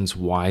reasons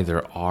why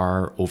there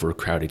are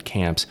overcrowded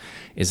camps,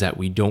 is that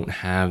we don't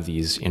have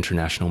these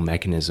international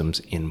mechanisms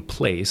in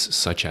place,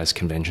 such as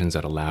conventions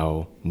that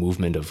allow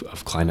movement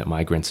of climate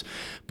migrants,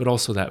 but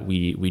also that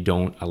we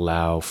don't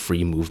allow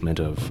free movement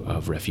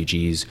of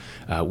refugees.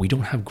 We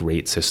don't have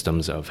great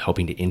systems of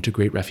helping to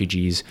integrate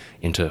refugees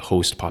into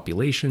host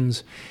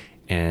populations,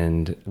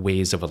 and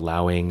ways of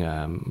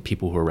allowing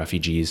people who are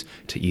refugees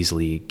to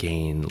easily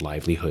gain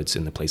livelihoods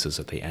in the places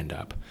that they end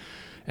up.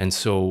 And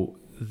so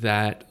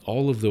that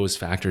all of those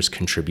factors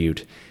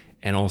contribute.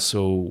 And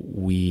also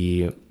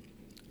we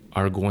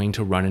are going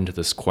to run into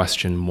this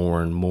question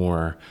more and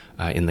more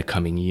in the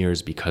coming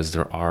years, because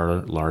there are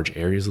large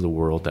areas of the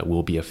world that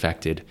will be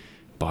affected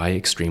by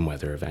extreme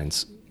weather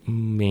events,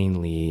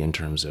 mainly in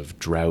terms of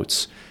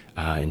droughts,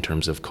 in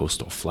terms of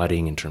coastal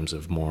flooding, in terms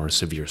of more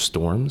severe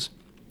storms,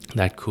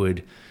 that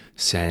could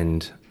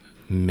send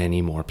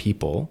many more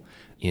people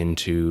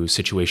into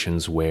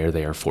situations where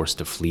they are forced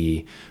to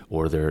flee,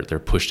 or they're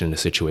pushed into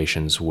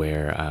situations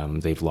where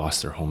they've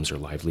lost their homes or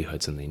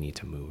livelihoods and they need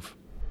to move.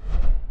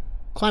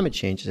 Climate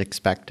change is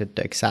expected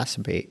to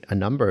exacerbate a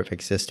number of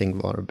existing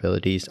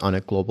vulnerabilities on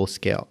a global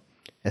scale,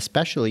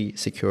 especially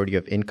security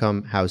of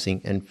income,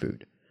 housing, and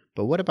food.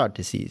 But what about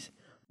disease?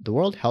 The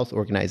World Health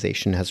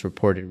Organization has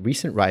reported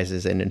recent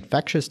rises in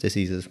infectious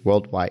diseases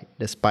worldwide,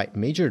 despite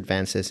major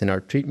advances in our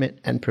treatment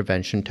and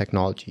prevention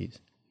technologies.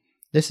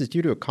 This is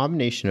due to a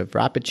combination of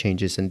rapid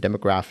changes in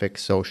demographic,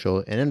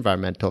 social, and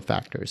environmental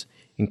factors,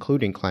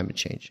 including climate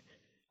change.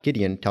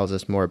 Gideon tells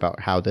us more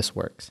about how this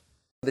works.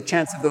 The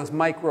chance of those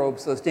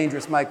microbes, those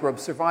dangerous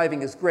microbes,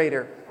 surviving is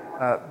greater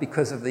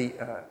because of the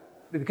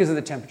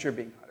temperature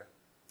being hotter.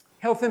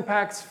 Health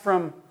impacts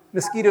from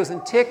mosquitoes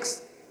and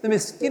ticks. The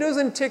mosquitoes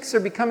and ticks are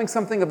becoming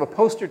something of a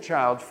poster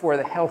child for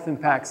the health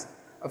impacts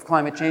of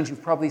climate change.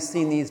 You've probably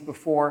seen these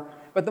before,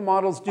 but the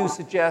models do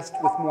suggest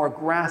with more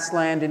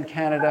grassland in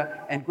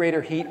Canada and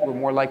greater heat, we're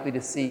more likely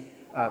to see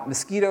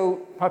mosquito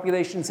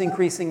populations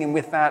increasing, and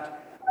with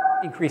that,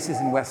 increases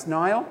in West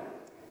Nile.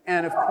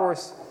 And of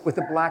course, with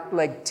the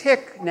black-legged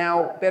tick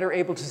now better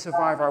able to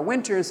survive our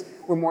winters,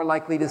 we're more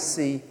likely to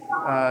see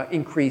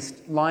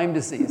increased Lyme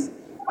disease.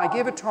 I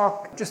gave a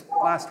talk just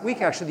last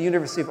week, actually, at the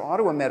University of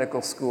Ottawa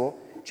Medical School,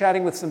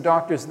 chatting with some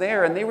doctors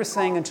there, and they were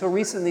saying until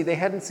recently they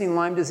hadn't seen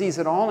Lyme disease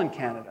at all in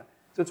Canada.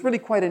 So it's really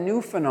quite a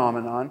new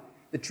phenomenon.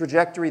 The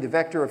trajectory, the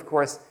vector, of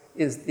course,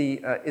 is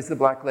the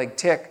black-legged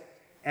tick,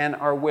 and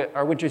our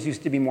winters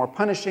used to be more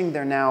punishing.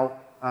 They're now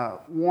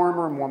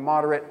warmer, more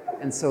moderate,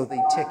 and so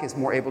the tick is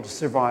more able to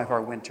survive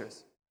our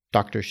winters.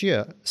 Dr.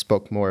 Xie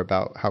spoke more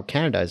about how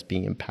Canada is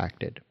being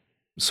impacted.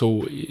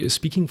 So,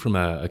 speaking from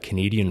a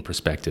Canadian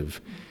perspective,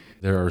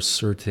 there are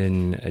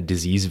certain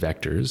disease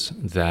vectors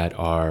that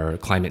are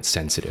climate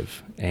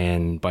sensitive.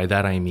 And by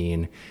that I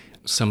mean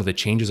some of the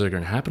changes that are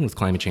going to happen with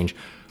climate change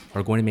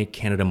are going to make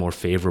Canada more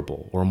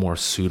favorable or more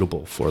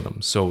suitable for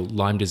them. So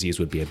Lyme disease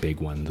would be a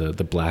big one.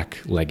 The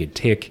black-legged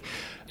tick,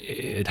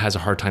 it has a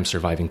hard time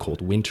surviving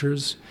cold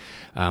winters.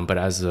 But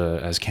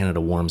as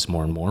Canada warms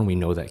more and more, and we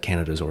know that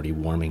Canada is already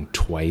warming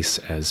twice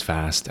as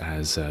fast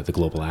as the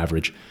global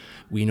average,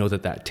 we know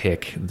that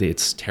tick,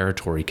 its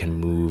territory can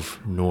move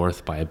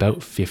north by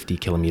about 50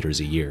 kilometers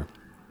a year.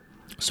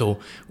 So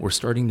we're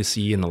starting to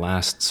see in the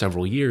last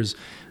several years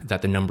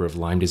that the number of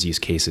Lyme disease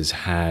cases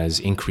has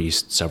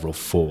increased several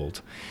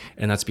fold.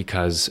 And that's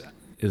because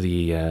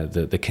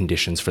the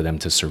conditions for them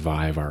to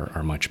survive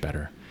are much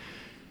better.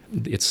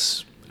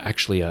 It's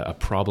actually a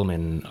problem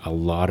in a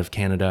lot of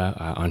Canada.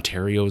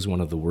 Ontario is one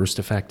of the worst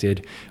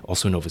affected.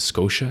 Also, Nova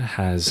Scotia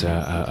has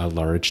a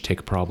large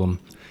tick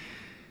problem.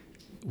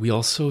 We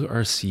also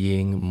are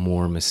seeing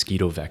more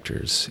mosquito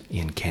vectors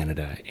in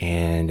Canada.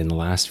 And in the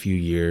last few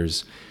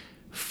years,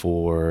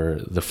 for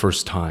the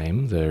first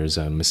time, there's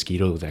a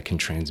mosquito that can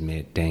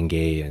transmit dengue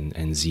and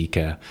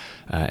Zika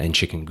and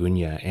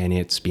chikungunya, and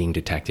it's being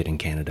detected in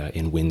Canada,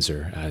 in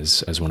Windsor,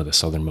 as one of the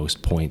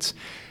southernmost points.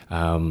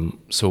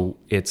 So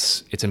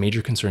it's a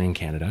major concern in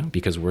Canada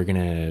because we're going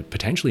to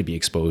potentially be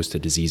exposed to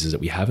diseases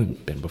that we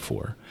haven't been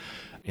before.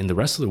 In the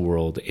rest of the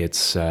world,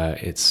 it's a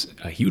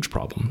huge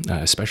problem,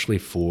 especially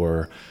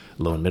for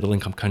low and middle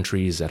income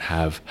countries that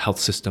have health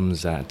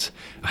systems that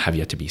have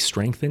yet to be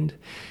strengthened.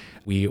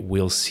 We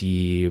will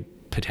see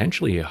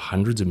potentially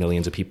hundreds of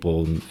millions of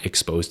people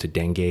exposed to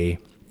dengue.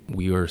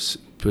 We are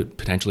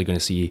potentially going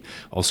to see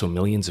also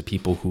millions of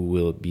people who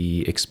will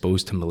be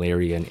exposed to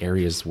malaria in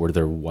areas where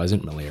there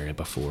wasn't malaria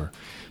before.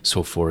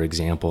 So, for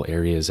example,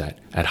 areas at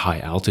high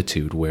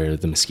altitude where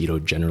the mosquito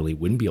generally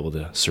wouldn't be able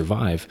to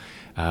survive,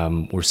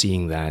 we're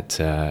seeing that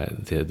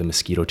the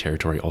mosquito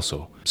territory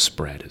also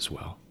spread as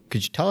well.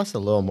 Could you tell us a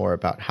little more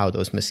about how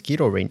those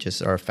mosquito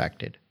ranges are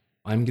affected?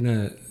 I'm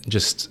going to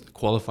just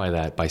qualify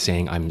that by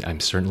saying I'm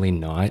certainly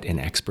not an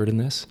expert in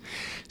this.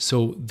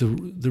 So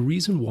the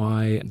reason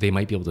why they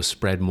might be able to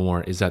spread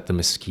more is that the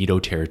mosquito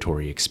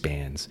territory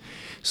expands.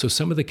 So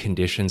some of the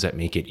conditions that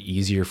make it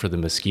easier for the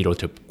mosquito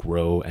to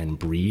grow and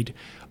breed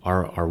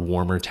are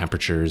warmer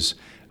temperatures,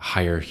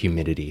 higher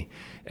humidity.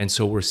 And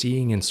so we're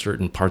seeing in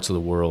certain parts of the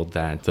world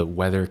that the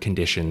weather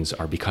conditions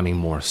are becoming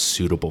more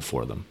suitable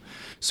for them.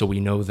 So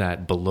we know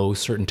that below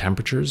certain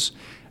temperatures,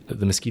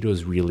 the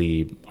mosquitoes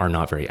really are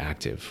not very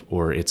active,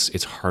 or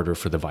it's harder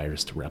for the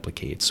virus to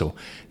replicate. So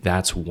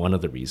that's one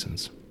of the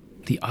reasons.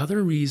 The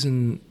other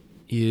reason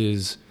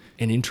is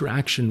an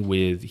interaction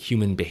with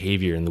human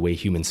behavior and the way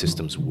human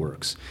systems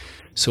works.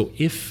 So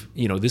if,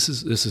 this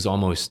is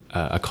almost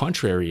a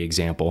contrary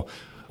example,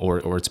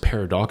 or it's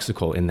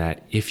paradoxical in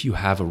that if you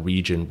have a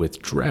region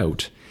with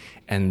drought,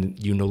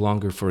 and you no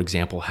longer, for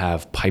example,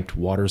 have piped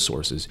water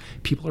sources,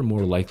 people are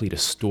more likely to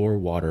store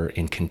water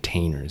in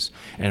containers.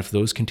 And if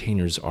those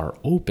containers are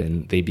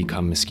open, they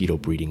become mosquito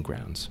breeding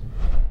grounds.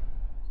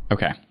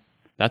 Okay,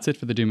 that's it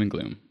for the doom and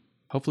gloom.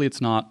 Hopefully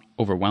it's not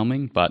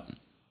overwhelming, but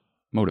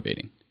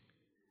motivating.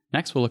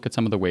 Next, we'll look at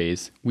some of the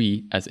ways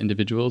we, as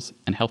individuals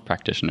and health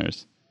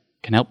practitioners,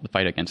 can help the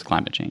fight against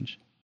climate change?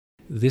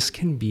 This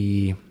can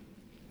be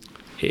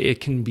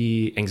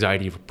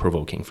anxiety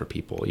provoking for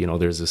people.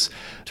 There's this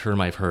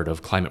term I've heard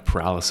of climate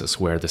paralysis,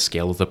 where the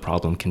scale of the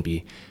problem can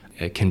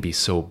be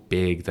so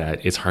big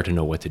that it's hard to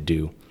know what to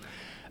do.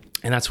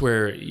 And that's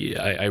where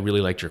I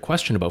really liked your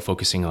question about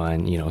focusing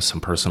on,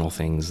 some personal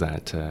things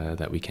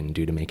that we can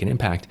do to make an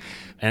impact.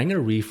 And I'm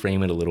going to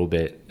reframe it a little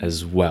bit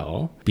as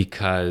well,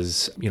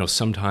 because,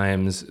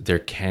 sometimes there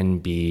can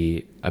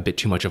be a bit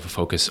too much of a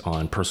focus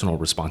on personal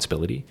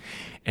responsibility.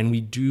 And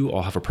we do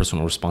all have a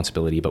personal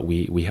responsibility, but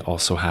we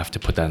also have to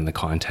put that in the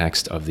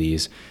context of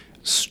these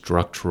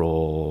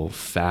structural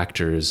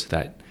factors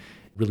that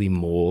really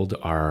mold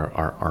our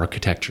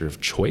architecture of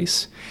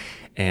choice.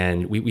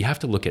 And we have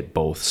to look at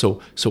both.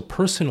 So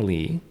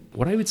personally,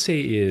 what I would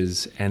say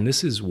is, and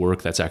this is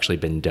work that's actually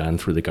been done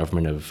through the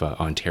government of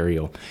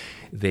Ontario,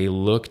 they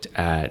looked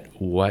at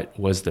what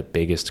was the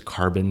biggest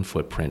carbon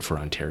footprint for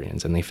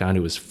Ontarians, and they found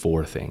it was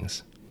 4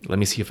 things. Let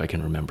me see if I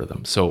can remember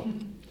them. So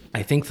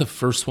I think the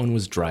first one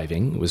was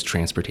driving, it was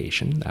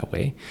transportation that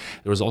way.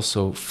 There was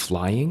also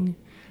flying,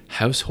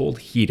 household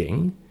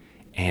heating,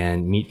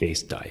 and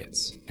meat-based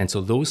diets. And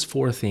so those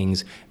 4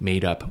 things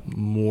made up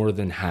more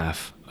than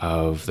half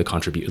of the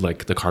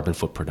the carbon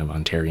footprint of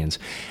Ontarians.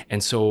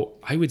 And so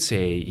I would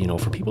say,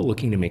 for people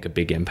looking to make a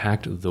big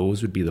impact,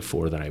 those would be the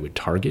 4 that I would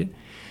target.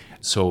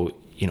 So,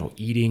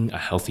 eating a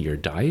healthier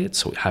diet,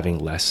 so having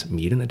less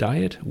meat in the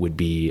diet would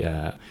be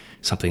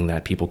something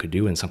that people could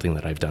do and something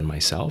that I've done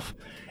myself.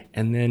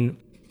 And then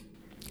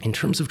in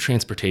terms of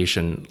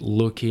transportation,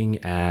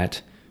 looking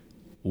at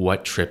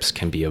what trips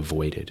can be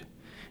avoided.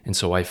 And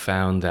so I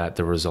found that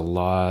there was a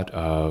lot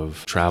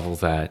of travel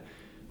that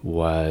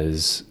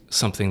was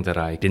something that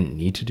I didn't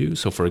need to do.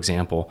 So for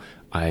example,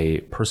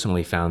 I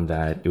personally found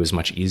that it was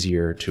much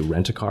easier to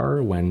rent a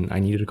car when I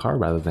needed a car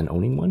rather than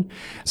owning one.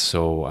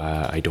 So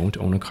I don't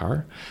own a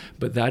car.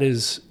 But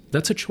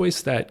that's a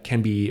choice that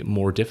can be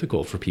more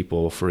difficult for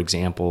people, for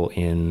example,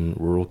 in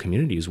rural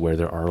communities where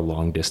there are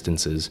long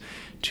distances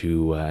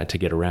to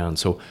get around.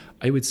 So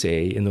I would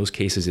say in those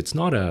cases, it's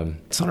not a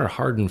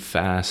hard and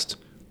fast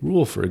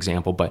rule, for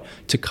example, but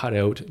to cut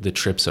out the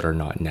trips that are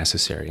not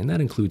necessary. And that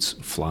includes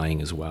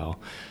flying as well.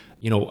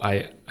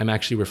 I'm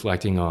actually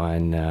reflecting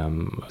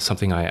on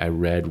something I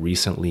read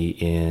recently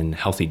in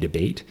Healthy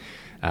Debate.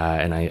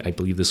 And I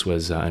believe this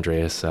was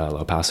Andreas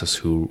Laupassos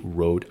who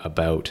wrote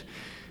about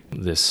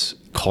this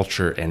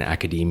culture in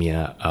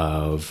academia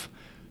of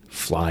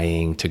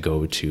flying to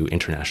go to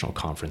international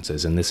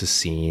conferences. And this is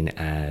seen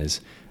as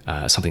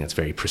something that's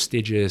very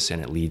prestigious,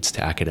 and it leads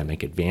to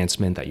academic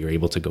advancement, that you're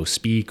able to go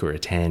speak or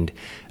attend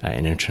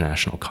an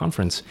international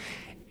conference.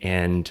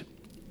 And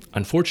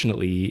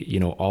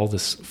unfortunately, all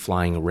this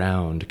flying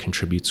around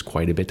contributes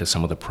quite a bit to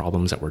some of the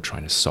problems that we're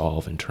trying to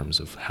solve in terms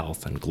of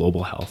health and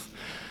global health.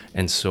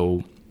 And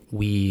so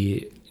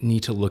we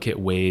need to look at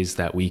ways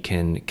that we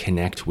can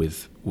connect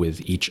with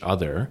each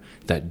other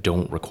that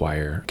don't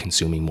require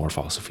consuming more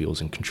fossil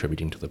fuels and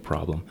contributing to the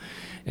problem.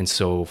 And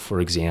so,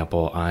 for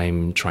example,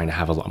 I'm trying to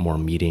have a lot more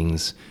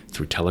meetings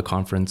through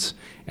teleconference,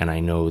 and I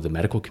know the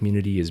medical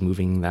community is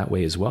moving that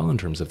way as well in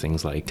terms of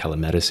things like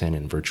telemedicine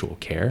and virtual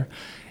care.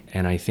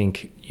 And I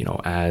think,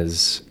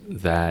 as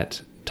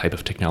that type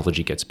of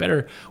technology gets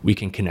better, we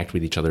can connect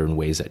with each other in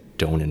ways that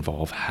don't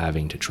involve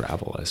having to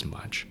travel as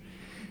much.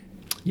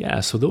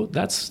 Yeah, so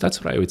that's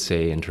what I would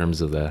say in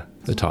terms of the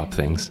top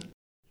things.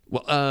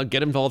 Well,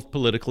 get involved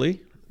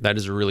politically. That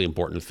is a really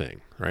important thing,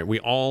 right?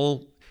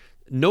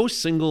 No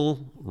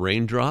single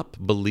raindrop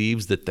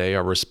believes that they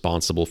are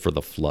responsible for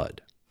the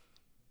flood,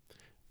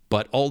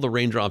 but all the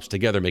raindrops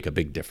together make a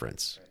big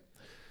difference.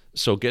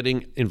 So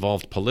getting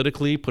involved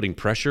politically, putting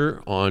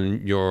pressure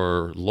on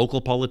your local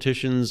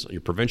politicians,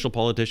 your provincial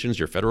politicians,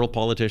 your federal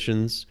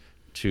politicians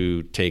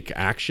to take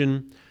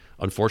action.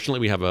 Unfortunately,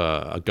 we have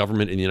a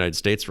government in the United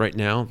States right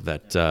now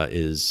that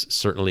is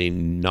certainly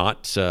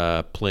not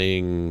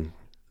playing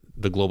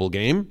the global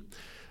game.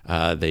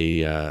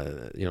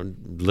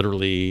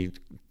 Literally,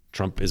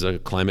 Trump is a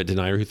climate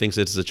denier who thinks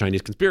it's a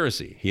Chinese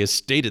conspiracy. He has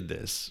stated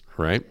this,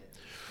 right?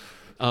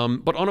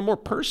 But on a more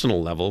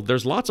personal level,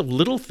 there's lots of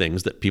little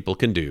things that people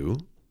can do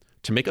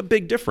to make a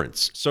big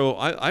difference. So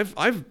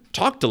I've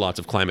talked to lots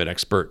of climate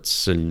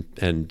experts and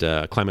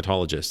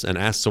climatologists and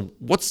asked, so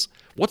what's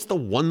the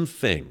one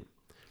thing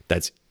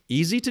that's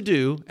easy to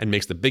do and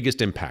makes the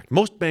biggest impact,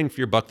 most bang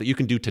for your buck that you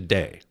can do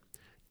today?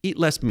 Eat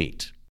less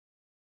meat.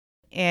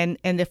 And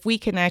if we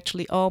can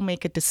actually all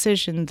make a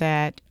decision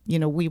that,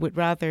 we would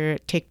rather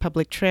take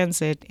public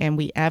transit, and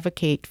we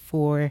advocate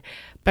for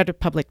better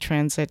public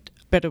transit,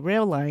 better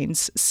rail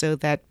lines, so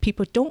that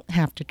people don't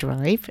have to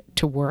drive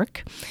to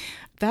work,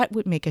 that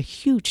would make a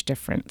huge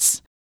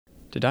difference.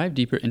 To dive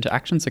deeper into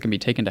actions that can be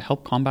taken to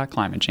help combat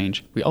climate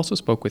change, we also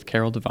spoke with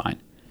Carol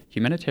Devine,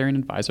 humanitarian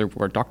advisor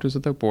for Doctors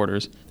Without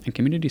Borders and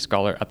community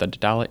scholar at the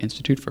Dahdaleh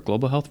Institute for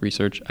Global Health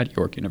Research at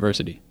York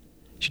University.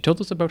 She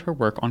told us about her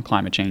work on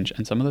climate change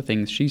and some of the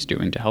things she's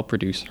doing to help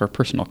reduce her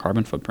personal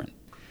carbon footprint.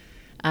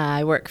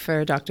 I work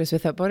for Doctors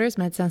Without Borders,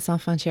 Médecins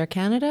Sans Frontières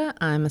Canada.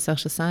 I'm a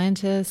social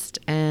scientist,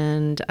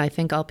 and I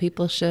think all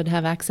people should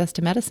have access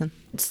to medicine.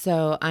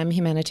 So I'm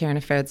Humanitarian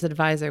Affairs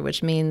Advisor,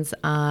 which means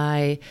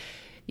MSF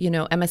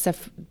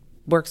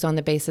works on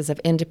the basis of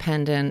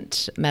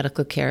independent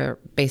medical care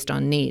based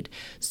on need.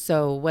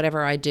 So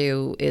whatever I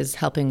do is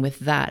helping with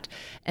that.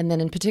 And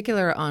then in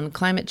particular on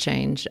climate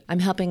change, I'm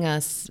helping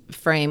us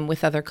frame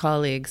with other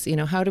colleagues,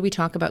 how do we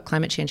talk about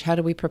climate change? How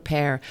do we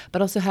prepare?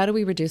 But also how do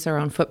we reduce our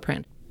own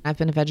footprint? I've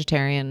been a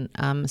vegetarian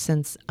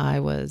since I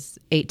was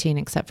 18,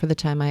 except for the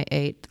time I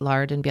ate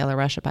lard in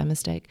Belarusia by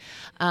mistake.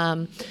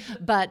 And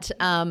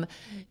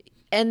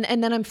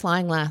then I'm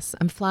flying less.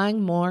 I'm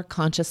flying more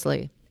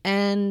consciously.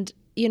 And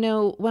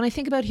when I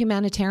think about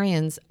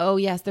humanitarians, oh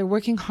yes, they're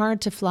working hard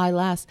to fly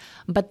less,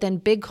 but then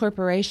big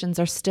corporations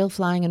are still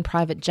flying in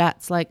private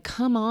jets. Like,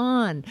 come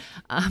on.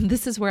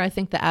 This is where I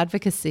think the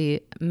advocacy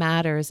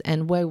matters,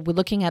 and where we're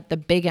looking at the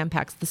big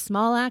impacts. The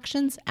small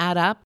actions add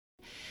up.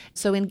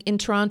 So in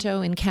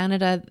Toronto, in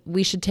Canada,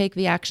 we should take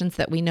the actions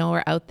that we know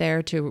are out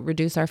there to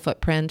reduce our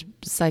footprint,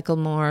 cycle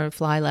more,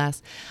 fly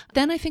less.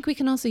 Then I think we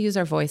can also use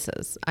our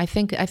voices. I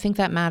think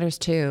that matters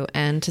too.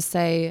 And to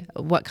say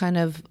what kind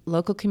of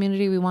local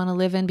community we want to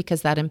live in,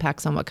 because that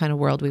impacts on what kind of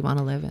world we want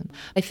to live in.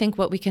 I think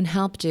what we can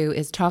help do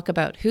is talk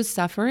about who's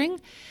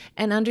suffering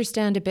and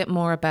understand a bit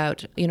more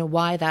about,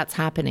 why that's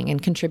happening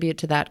and contribute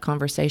to that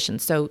conversation.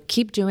 So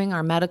keep doing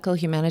our medical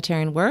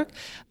humanitarian work,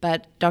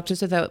 but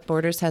Doctors Without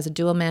Borders has a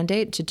dual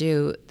mandate to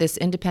do this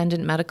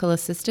independent medical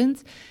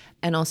assistance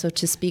and also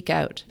to speak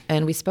out.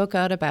 And we spoke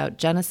out about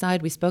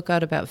genocide, we spoke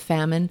out about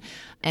famine,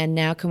 and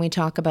now can we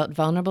talk about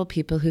vulnerable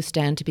people who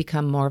stand to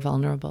become more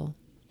vulnerable?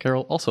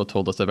 Carol also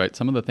told us about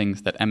some of the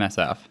things that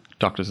MSF,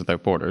 Doctors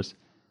Without Borders,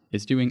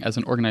 is doing as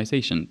an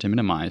organization to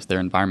minimize their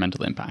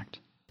environmental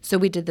impact. So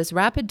we did this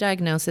rapid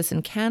diagnosis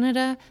in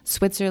Canada,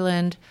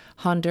 Switzerland,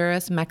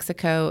 Honduras,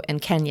 Mexico,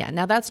 and Kenya.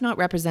 Now, that's not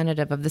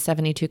representative of the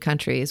 72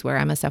 countries where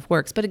MSF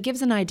works, but it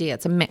gives an idea.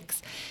 It's a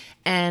mix.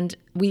 And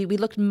we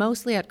looked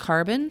mostly at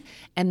carbon,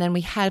 and then we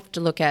have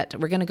to look at,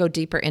 we're going to go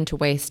deeper into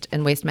waste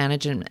and waste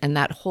management and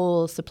that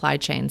whole supply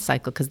chain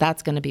cycle, because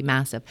that's going to be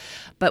massive.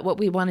 But what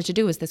we wanted to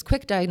do was this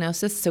quick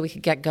diagnosis so we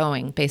could get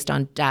going based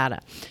on data.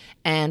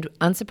 And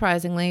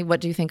unsurprisingly,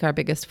 what do you think our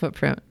biggest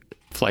footprint?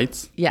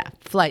 Flights? Yeah,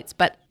 flights,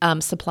 but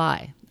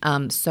supply.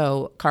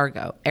 So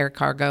cargo, air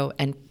cargo,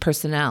 and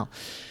personnel.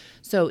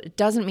 So it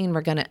doesn't mean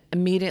we're going to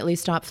immediately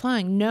stop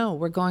flying. No,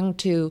 we're going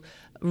to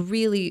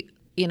really,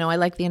 I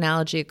like the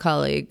analogy a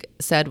colleague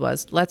said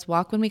was, let's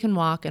walk when we can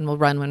walk and we'll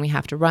run when we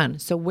have to run.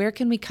 So where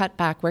can we cut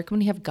back? Where can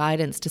we have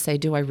guidance to say,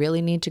 do I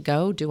really need to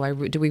go? Do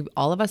we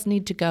all of us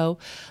need to go?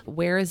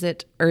 Where is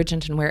it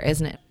urgent and where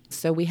isn't it?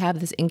 So we have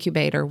this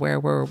incubator where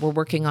we're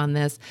working on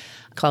this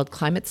called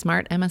Climate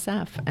Smart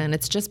MSF, and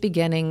it's just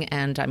beginning,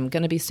 and I'm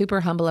going to be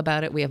super humble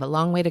about it. We have a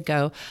long way to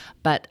go,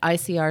 but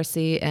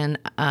ICRC and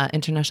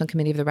International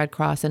Committee of the Red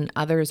Cross and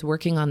others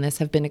working on this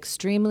have been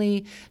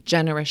extremely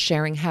generous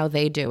sharing how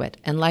they do it.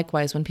 And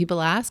likewise, when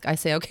people ask, I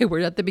say, okay,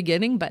 we're at the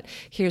beginning, but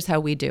here's how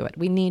we do it.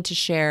 We need to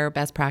share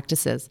best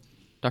practices.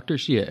 Dr.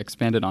 Xie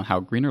expanded on how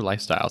greener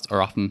lifestyles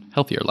are often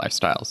healthier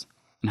lifestyles,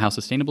 and how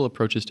sustainable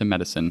approaches to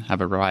medicine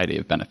have a variety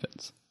of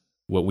benefits.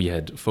 What we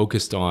had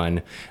focused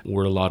on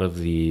were a lot of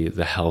the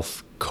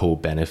health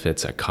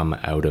co-benefits that come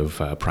out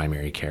of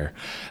primary care.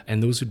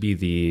 And those would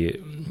be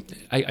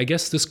I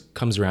guess this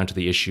comes around to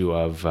the issue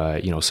of,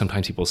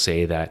 sometimes people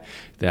say that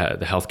the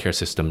healthcare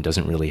system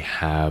doesn't really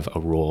have a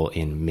role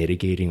in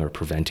mitigating or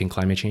preventing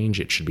climate change.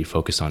 It should be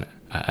focused on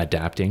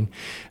adapting.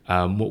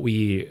 What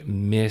we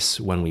miss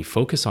when we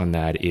focus on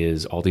that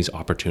is all these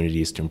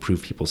opportunities to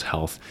improve people's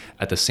health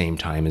at the same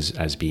time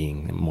as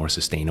being more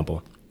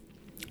sustainable.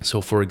 So,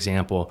 for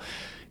example,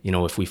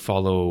 if we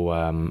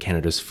follow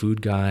Canada's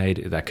food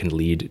guide, that can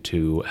lead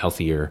to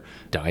healthier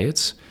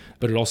diets,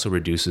 but it also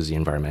reduces the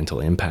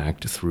environmental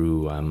impact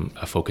through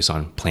a focus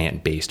on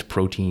plant-based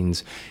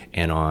proteins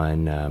and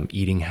on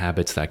eating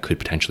habits that could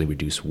potentially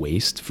reduce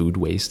food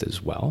waste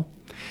as well.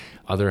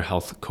 Other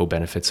health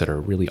co-benefits that are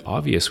really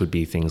obvious would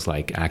be things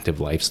like active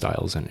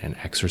lifestyles and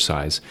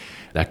exercise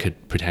that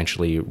could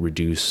potentially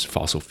reduce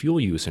fossil fuel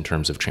use in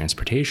terms of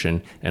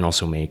transportation and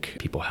also make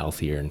people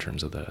healthier in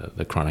terms of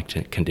the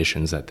chronic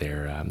conditions that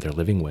they're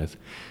living with.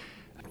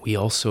 We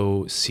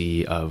also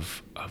see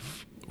of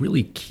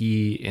really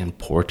key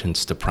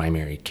importance to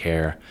primary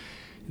care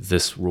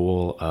this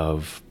role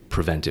of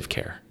preventive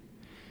care.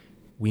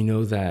 We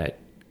know that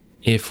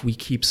if we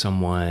keep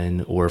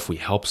someone or if we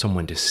help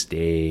someone to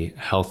stay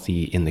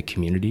healthy in the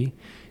community,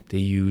 they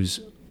use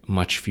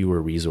much fewer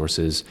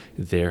resources.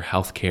 Their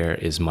healthcare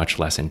is much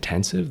less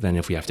intensive than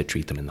if we have to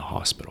treat them in the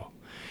hospital.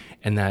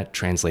 And that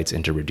translates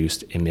into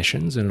reduced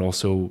emissions, and it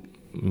also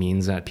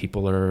means that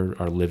people are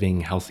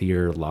living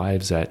healthier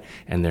lives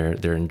and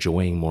they're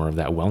enjoying more of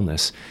that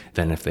wellness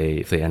than if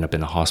they end up in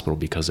the hospital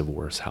because of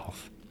worse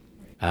health.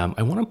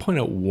 I want to point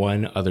out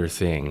one other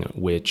thing,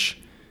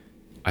 which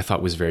I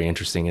thought was very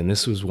interesting. And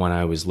this was when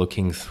I was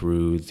looking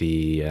through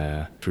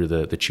the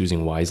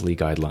Choosing Wisely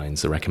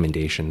guidelines, the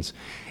recommendations,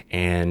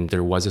 and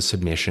there was a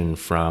submission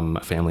from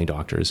family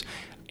doctors.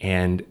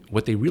 And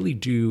what they really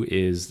do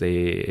is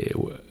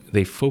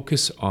they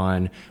focus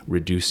on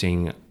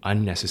reducing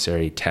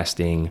unnecessary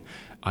testing,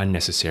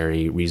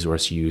 unnecessary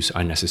resource use,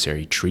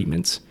 unnecessary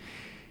treatments.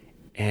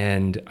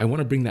 And I want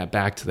to bring that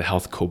back to the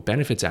health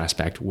co-benefits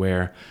aspect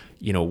where,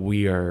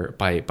 we are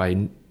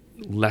by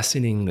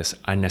lessening this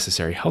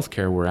unnecessary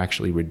healthcare, we're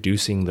actually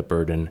reducing the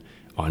burden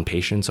on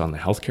patients, on the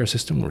healthcare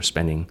system. We're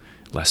spending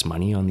less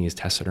money on these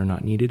tests that are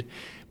not needed,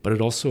 but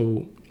it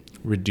also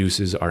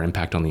reduces our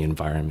impact on the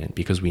environment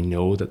because we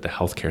know that the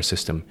healthcare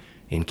system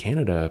in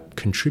Canada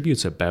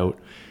contributes about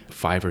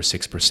 5 or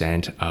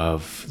 6%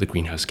 of the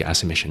greenhouse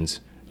gas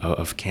emissions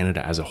of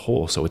Canada as a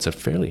whole. So it's a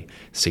fairly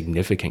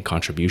significant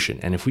contribution.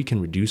 And if we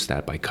can reduce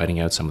that by cutting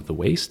out some of the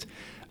waste,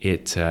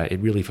 it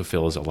really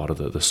fulfills a lot of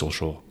the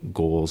social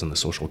goals and the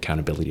social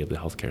accountability of the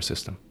healthcare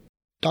system.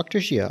 Dr.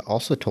 Jia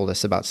also told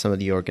us about some of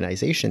the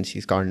organizations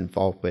he's gotten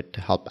involved with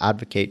to help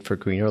advocate for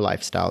greener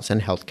lifestyles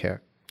and healthcare,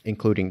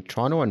 including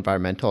Toronto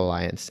Environmental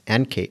Alliance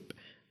and CAPE,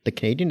 the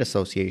Canadian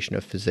Association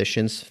of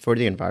Physicians for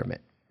the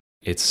Environment.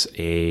 It's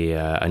a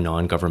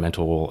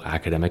non-governmental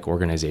academic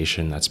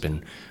organization that's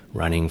been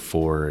running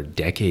for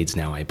decades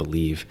now, I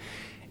believe.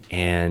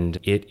 And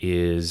it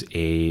is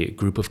a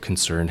group of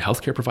concerned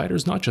healthcare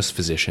providers, not just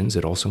physicians.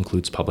 It also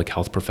includes public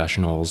health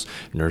professionals,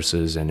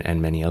 nurses,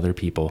 and many other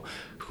people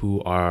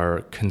who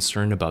are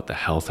concerned about the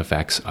health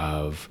effects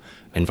of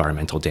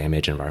environmental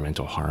damage,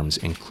 environmental harms,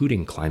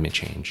 including climate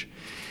change.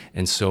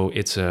 And so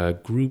it's a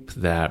group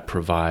that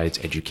provides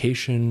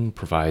education,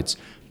 provides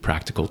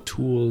practical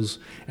tools,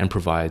 and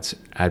provides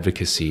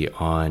advocacy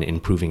on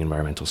improving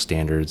environmental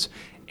standards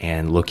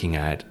and looking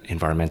at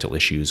environmental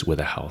issues with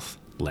a health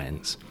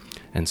lens.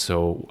 And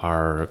so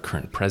our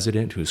current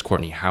president, who's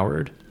Courtney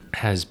Howard,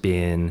 has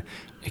been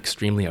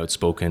extremely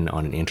outspoken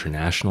on an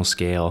international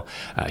scale.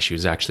 She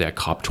was actually at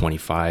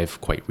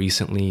COP25 quite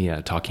recently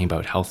talking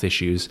about health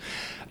issues.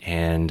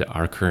 And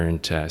our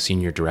current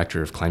Senior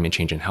Director of Climate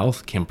Change and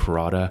Health, Kim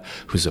Parada,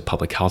 who's a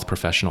public health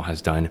professional,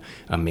 has done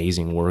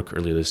amazing work.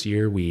 Earlier this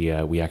year, we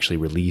actually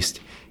released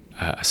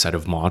a set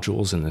of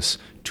modules in this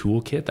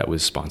toolkit that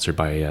was sponsored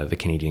by the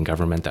Canadian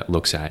government that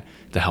looks at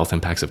the health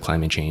impacts of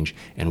climate change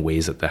and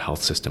ways that the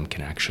health system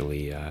can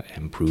actually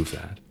improve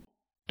that.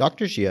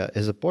 Dr. Jia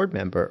is a board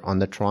member on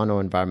the Toronto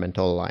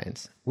Environmental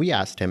Alliance. We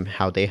asked him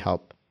how they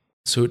help.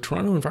 So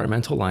Toronto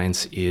Environmental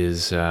Alliance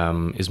is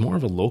more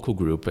of a local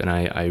group, and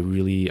I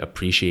really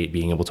appreciate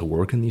being able to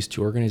work in these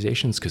two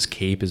organizations because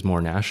CAPE is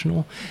more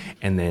national,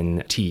 and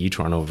then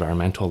Toronto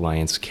Environmental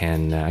Alliance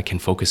can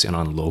focus in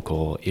on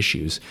local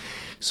issues.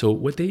 So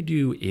what they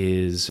do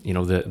is,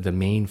 the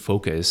main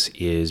focus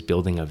is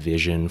building a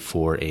vision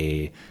for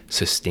a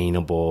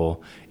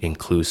sustainable,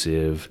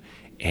 inclusive,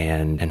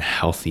 and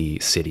healthy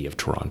city of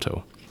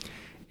Toronto.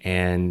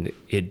 And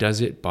it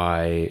does it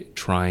by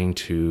trying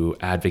to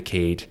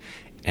advocate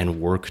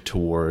and work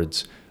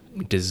towards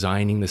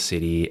designing the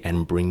city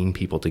and bringing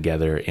people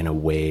together in a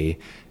way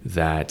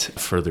that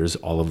furthers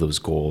all of those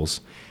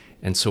goals.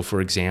 And so,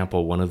 for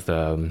example, one of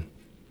the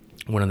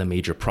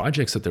major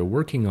projects that they're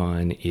working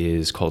on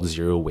is called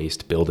Zero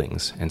Waste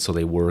Buildings. And so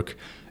they work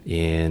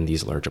in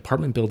these large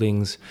apartment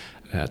buildings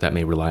that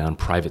may rely on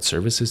private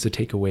services to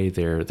take away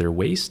their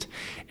waste.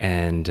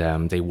 And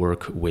they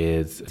work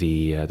with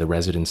the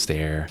residents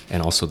there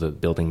and also the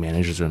building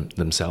managers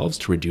themselves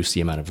to reduce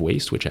the amount of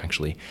waste, which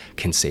actually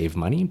can save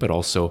money, but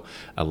also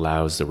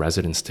allows the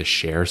residents to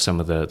share some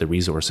of the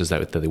resources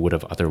that they would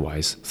have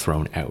otherwise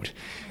thrown out.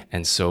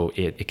 And so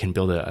it can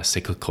build a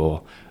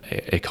cyclical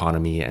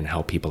economy and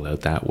help people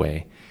out that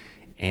way.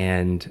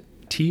 And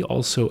T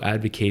also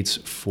advocates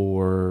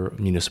for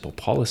municipal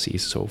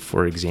policies. So,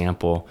 for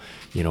example,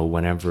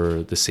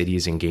 whenever the city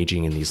is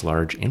engaging in these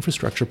large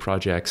infrastructure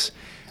projects,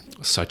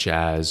 such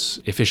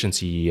as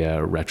efficiency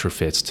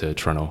retrofits to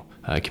Toronto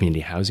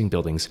community housing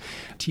buildings,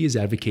 T is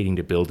advocating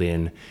to build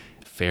in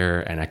fair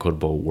and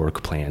equitable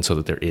work plans so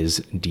that there is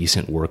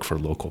decent work for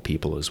local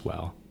people as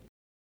well.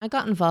 I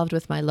got involved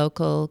with my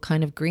local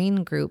kind of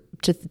green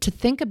group to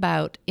think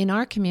about in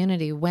our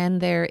community when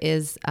there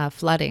is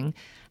flooding,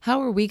 how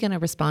are we going to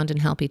respond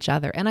and help each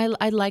other? And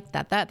I liked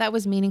that. That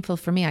was meaningful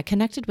for me. I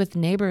connected with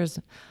neighbors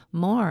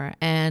more,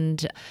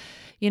 and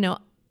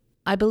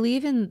I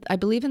believe in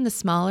the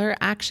smaller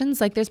actions.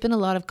 Like there's been a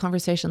lot of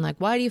conversation, like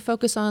why do you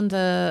focus on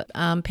the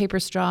paper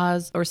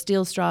straws or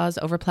steel straws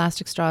over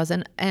plastic straws?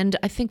 And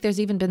I think there's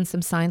even been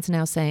some science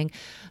now saying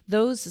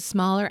those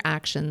smaller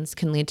actions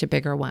can lead to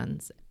bigger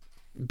ones.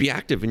 Be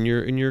active in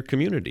your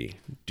community.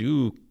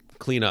 Do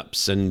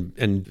cleanups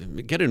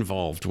and get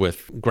involved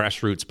with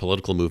grassroots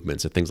political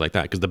movements and things like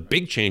that, because the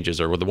big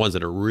changes are the ones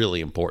that are really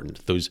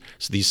important.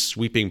 These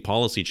sweeping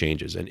policy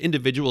changes, and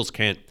individuals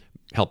can't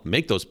help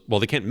make those.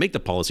 Well, they can't make the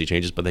policy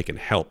changes, but they can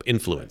help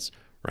influence,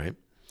 right?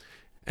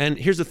 And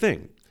here's the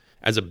thing: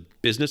 as a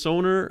business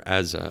owner,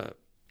 as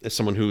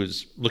someone who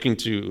is looking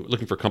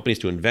for companies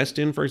to invest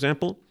in, for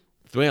example,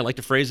 The way I like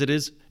to phrase it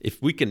is,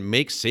 if we can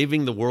make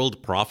saving the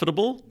world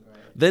profitable,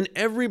 then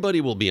everybody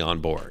will be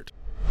on board.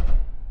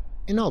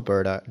 In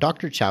Alberta,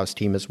 Dr. Chow's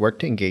team has worked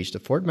to engage the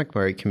Fort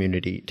McMurray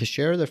community to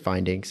share their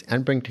findings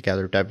and bring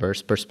together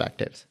diverse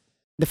perspectives.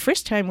 The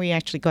first time we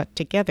actually got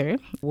together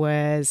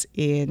was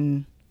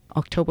in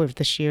October of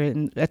this year.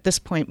 And at this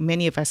point,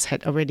 many of us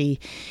had already,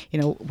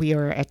 we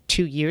are at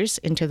 2 years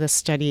into the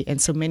study.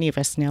 And so many of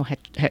us now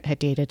had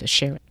data to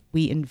share.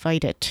 We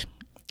invited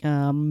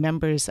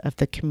members of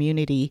the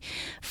community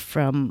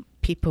from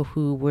people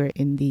who were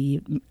in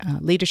the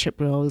leadership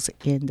roles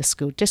in the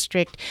school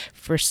district,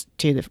 first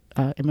to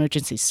the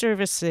emergency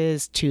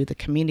services, to the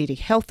community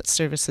health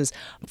services,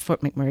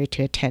 Fort McMurray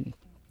to attend.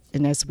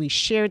 And as we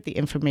shared the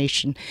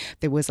information,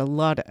 there was a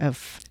lot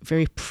of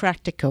very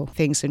practical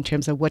things in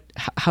terms of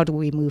how do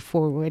we move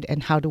forward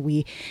and how do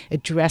we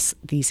address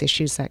these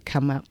issues that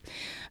come up.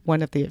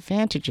 One of the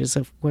advantages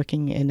of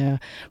working in a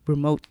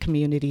remote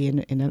community,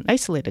 in an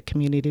isolated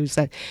community, is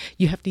that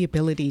you have the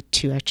ability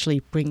to actually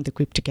bring the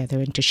group together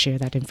and to share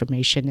that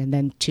information and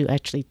then to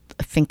actually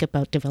think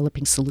about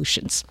developing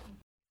solutions.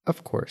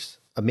 Of course,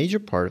 a major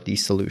part of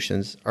these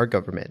solutions are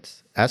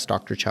governments, as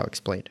Dr. Chow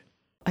explained.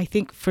 I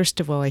think, first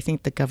of all,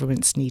 the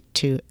governments need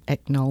to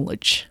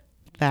acknowledge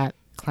that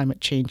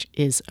climate change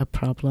is a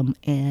problem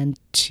and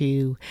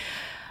to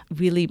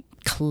really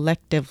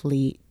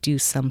collectively do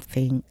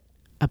something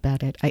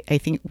about it. I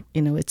think,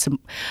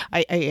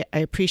 I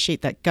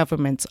appreciate that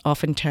governments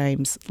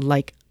oftentimes,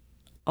 like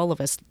all of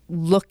us,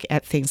 look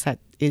at things that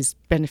is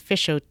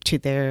beneficial to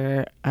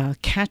their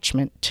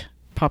catchment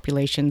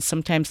population.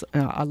 Sometimes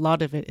a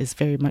lot of it is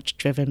very much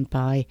driven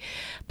by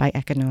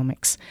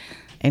economics.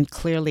 And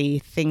clearly,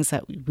 things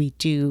that we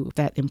do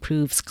that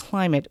improves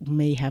climate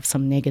may have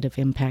some negative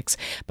impacts.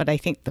 But I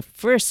think the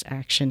first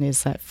action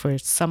is that for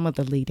some of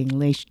the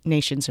leading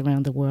nations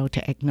around the world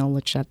to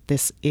acknowledge that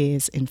this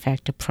is, in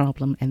fact, a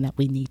problem and that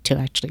we need to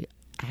actually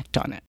act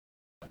on it.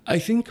 I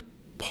think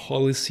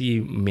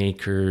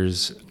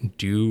policymakers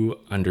do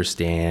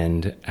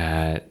understand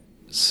at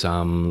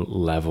some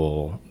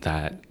level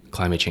that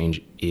climate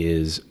change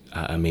is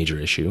a major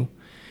issue.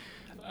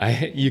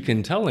 You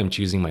can tell I'm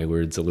choosing my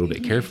words a little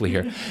bit carefully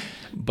here,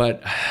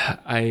 but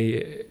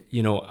I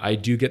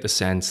do get the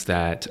sense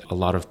that a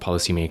lot of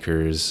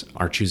policymakers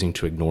are choosing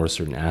to ignore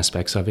certain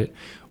aspects of it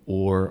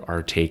or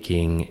are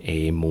taking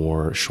a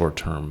more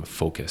short-term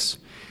focus.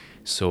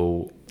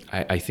 So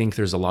I think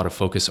there's a lot of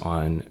focus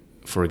on,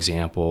 for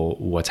example,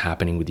 what's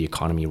happening with the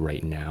economy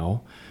right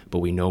now, but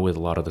we know with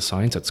a lot of the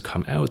science that's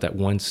come out that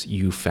once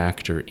you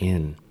factor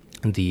in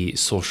the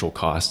social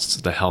costs,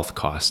 the health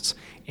costs,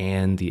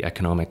 and the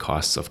economic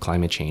costs of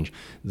climate change,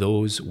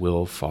 those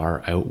will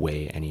far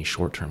outweigh any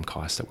short-term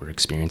costs that we're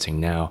experiencing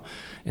now.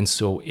 And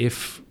so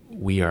if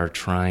we are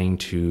trying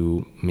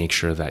to make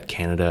sure that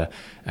Canada,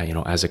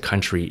 as a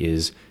country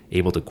is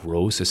able to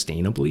grow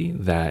sustainably,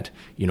 that,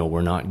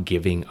 we're not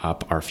giving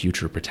up our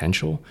future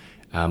potential,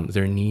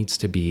 there needs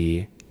to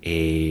be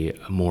a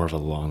more of a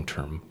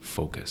long-term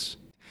focus.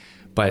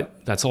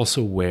 But that's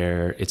also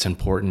where it's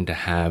important to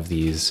have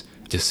these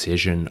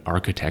decision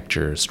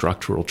architecture,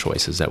 structural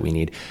choices that we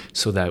need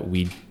so that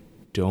we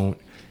don't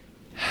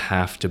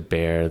have to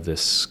bear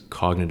this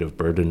cognitive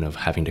burden of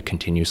having to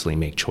continuously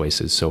make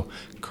choices. So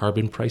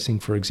carbon pricing,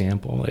 for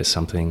example, is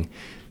something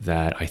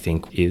that I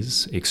think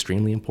is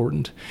extremely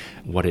important.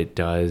 What it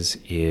does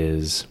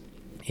is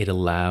it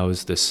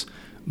allows this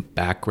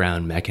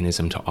background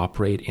mechanism to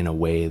operate in a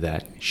way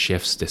that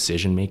shifts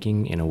decision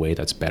making in a way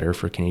that's better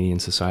for Canadian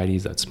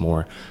societies, that's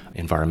more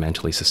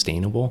environmentally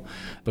sustainable,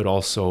 but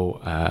also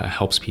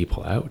helps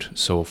people out.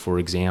 So for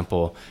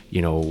example,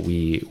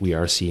 we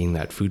are seeing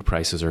that food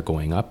prices are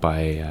going up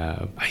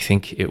by I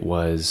think it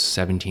was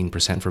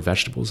 17% for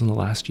vegetables in the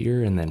last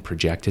year, and then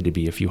projected to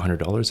be a few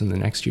 $100s in the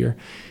next year.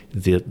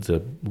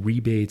 The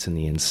rebates and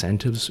the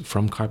incentives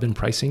from carbon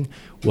pricing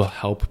will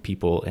help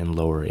people in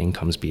lower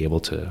incomes be able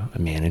to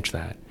manage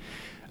that.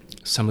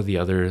 Some of the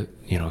other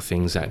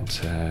things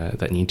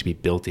that need to be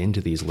built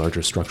into these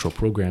larger structural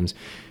programs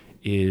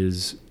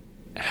is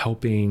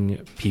helping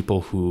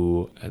people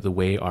who, the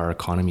way our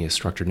economy is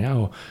structured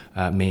now,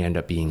 may end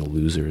up being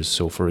losers.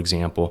 So for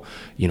example,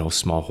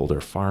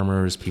 smallholder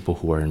farmers, people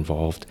who are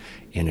involved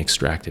in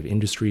extractive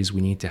industries,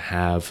 we need to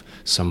have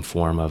some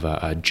form of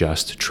a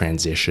just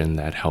transition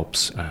that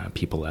helps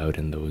people out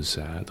in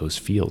those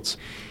fields.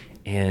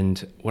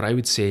 And what I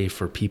would say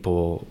for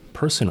people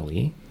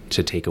personally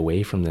to take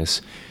away from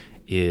this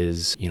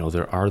is,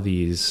 there are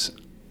these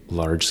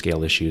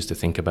large-scale issues to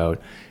think about.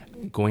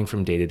 Going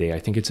from day to day, I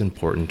think it's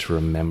important to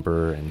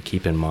remember and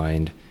keep in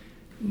mind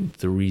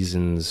the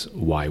reasons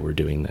why we're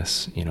doing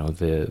this.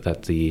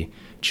 That the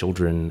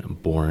children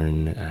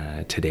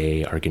born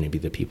today are going to be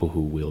the people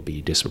who will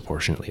be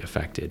disproportionately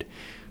affected,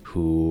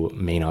 who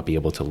may not be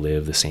able to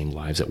live the same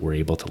lives that we're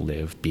able to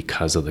live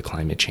because of the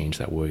climate change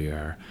that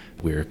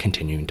we're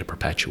continuing to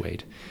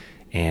perpetuate.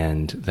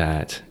 And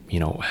that,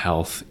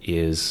 health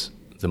is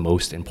the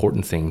most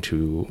important thing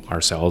to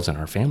ourselves and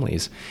our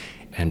families.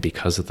 And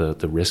because of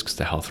the risks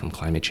to health from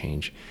climate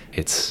change,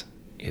 it's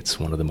it's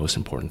one of the most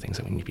important things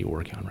that we need to be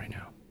working on right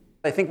now.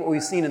 I think what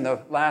we've seen in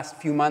the last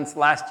few months,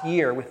 last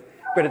year, with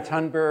Greta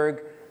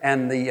Thunberg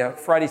and the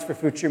Fridays for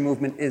Future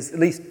movement is, at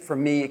least for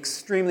me,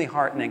 extremely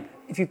heartening.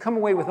 If you come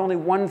away with only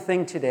one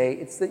thing today,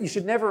 it's that you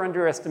should never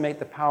underestimate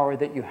the power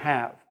that you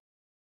have.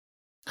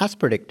 As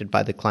predicted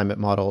by the climate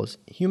models,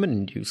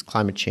 human-induced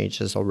climate change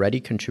has already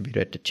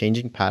contributed to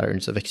changing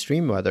patterns of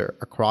extreme weather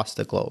across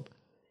the globe.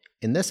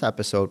 In this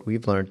episode,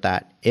 we've learned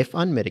that, if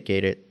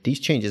unmitigated, these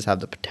changes have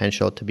the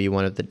potential to be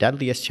one of the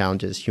deadliest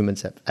challenges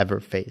humans have ever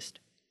faced.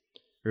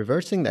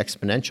 Reversing the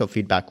exponential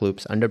feedback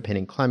loops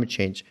underpinning climate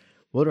change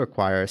will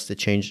require us to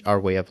change our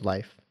way of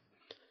life.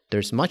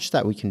 There's much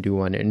that we can do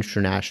on an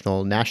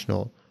international,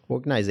 national,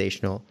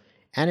 organizational,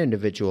 and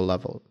individual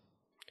level.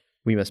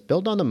 We must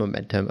build on the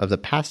momentum of the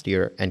past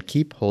year and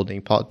keep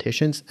holding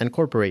politicians and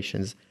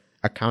corporations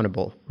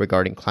accountable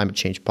regarding climate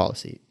change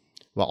policy,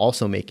 while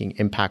also making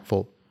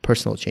impactful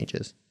personal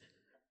changes.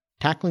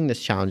 Tackling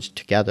this challenge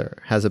together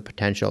has the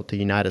potential to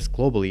unite us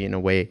globally in a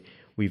way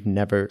we've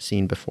never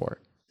seen before.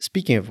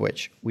 Speaking of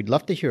which, we'd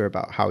love to hear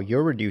about how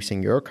you're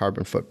reducing your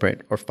carbon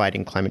footprint or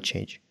fighting climate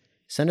change.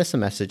 Send us a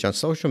message on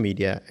social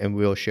media and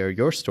we'll share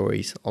your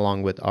stories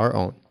along with our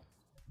own.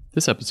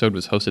 This episode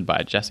was hosted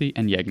by Jesse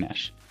and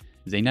Yegnesh.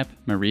 Zeynep,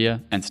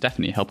 Maria, and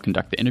Stephanie helped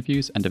conduct the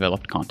interviews and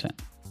developed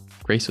content.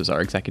 Grace was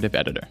our executive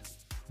editor.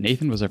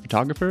 Nathan was our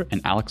photographer,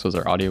 and Alex was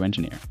our audio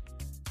engineer.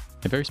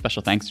 A very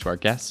special thanks to our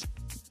guests,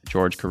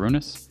 George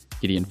Karunas,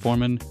 Gideon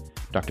Foreman,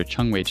 Dr.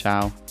 Chung Wei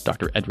Chow,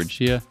 Dr. Edward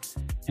Shia,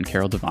 and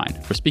Carol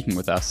Devine for speaking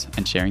with us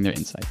and sharing their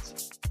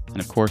insights. And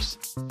of course,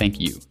 thank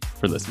you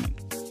for listening.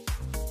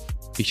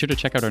 Be sure to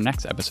check out our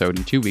next episode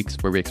in 2 weeks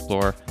where we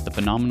explore the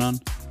phenomenon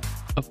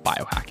of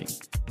biohacking.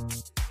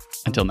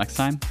 Until next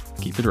time,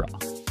 keep it raw.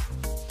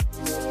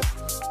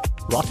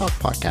 Raw Talk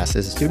Podcast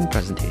is a student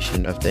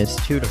presentation of the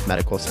Institute of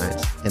Medical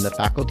Science in the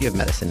Faculty of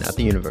Medicine at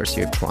the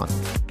University of Toronto.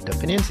 The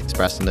opinions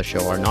expressed in the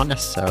show are not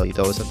necessarily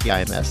those of the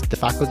IMS, the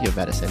Faculty of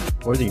Medicine,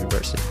 or the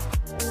university.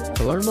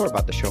 To learn more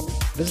about the show,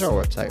 visit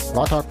our website,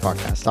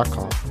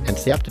 rawtalkpodcast.com, and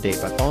stay up to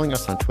date by following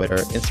us on Twitter,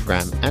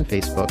 Instagram, and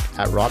Facebook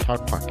at Raw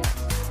Talk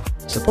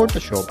Podcast. Support the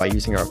show by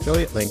using our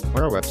affiliate link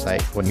on our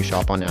website when you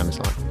shop on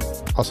Amazon.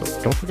 Also,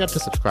 don't forget to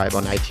subscribe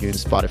on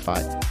iTunes,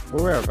 Spotify,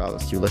 or wherever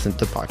else you listen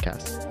to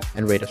podcasts,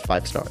 and rate us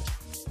 5 stars.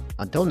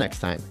 Until next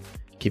time,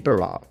 keep it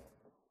raw.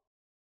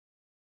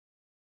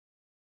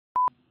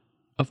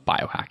 Of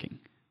biohacking.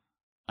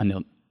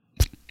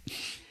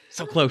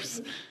 So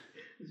close.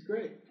 It's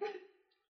great.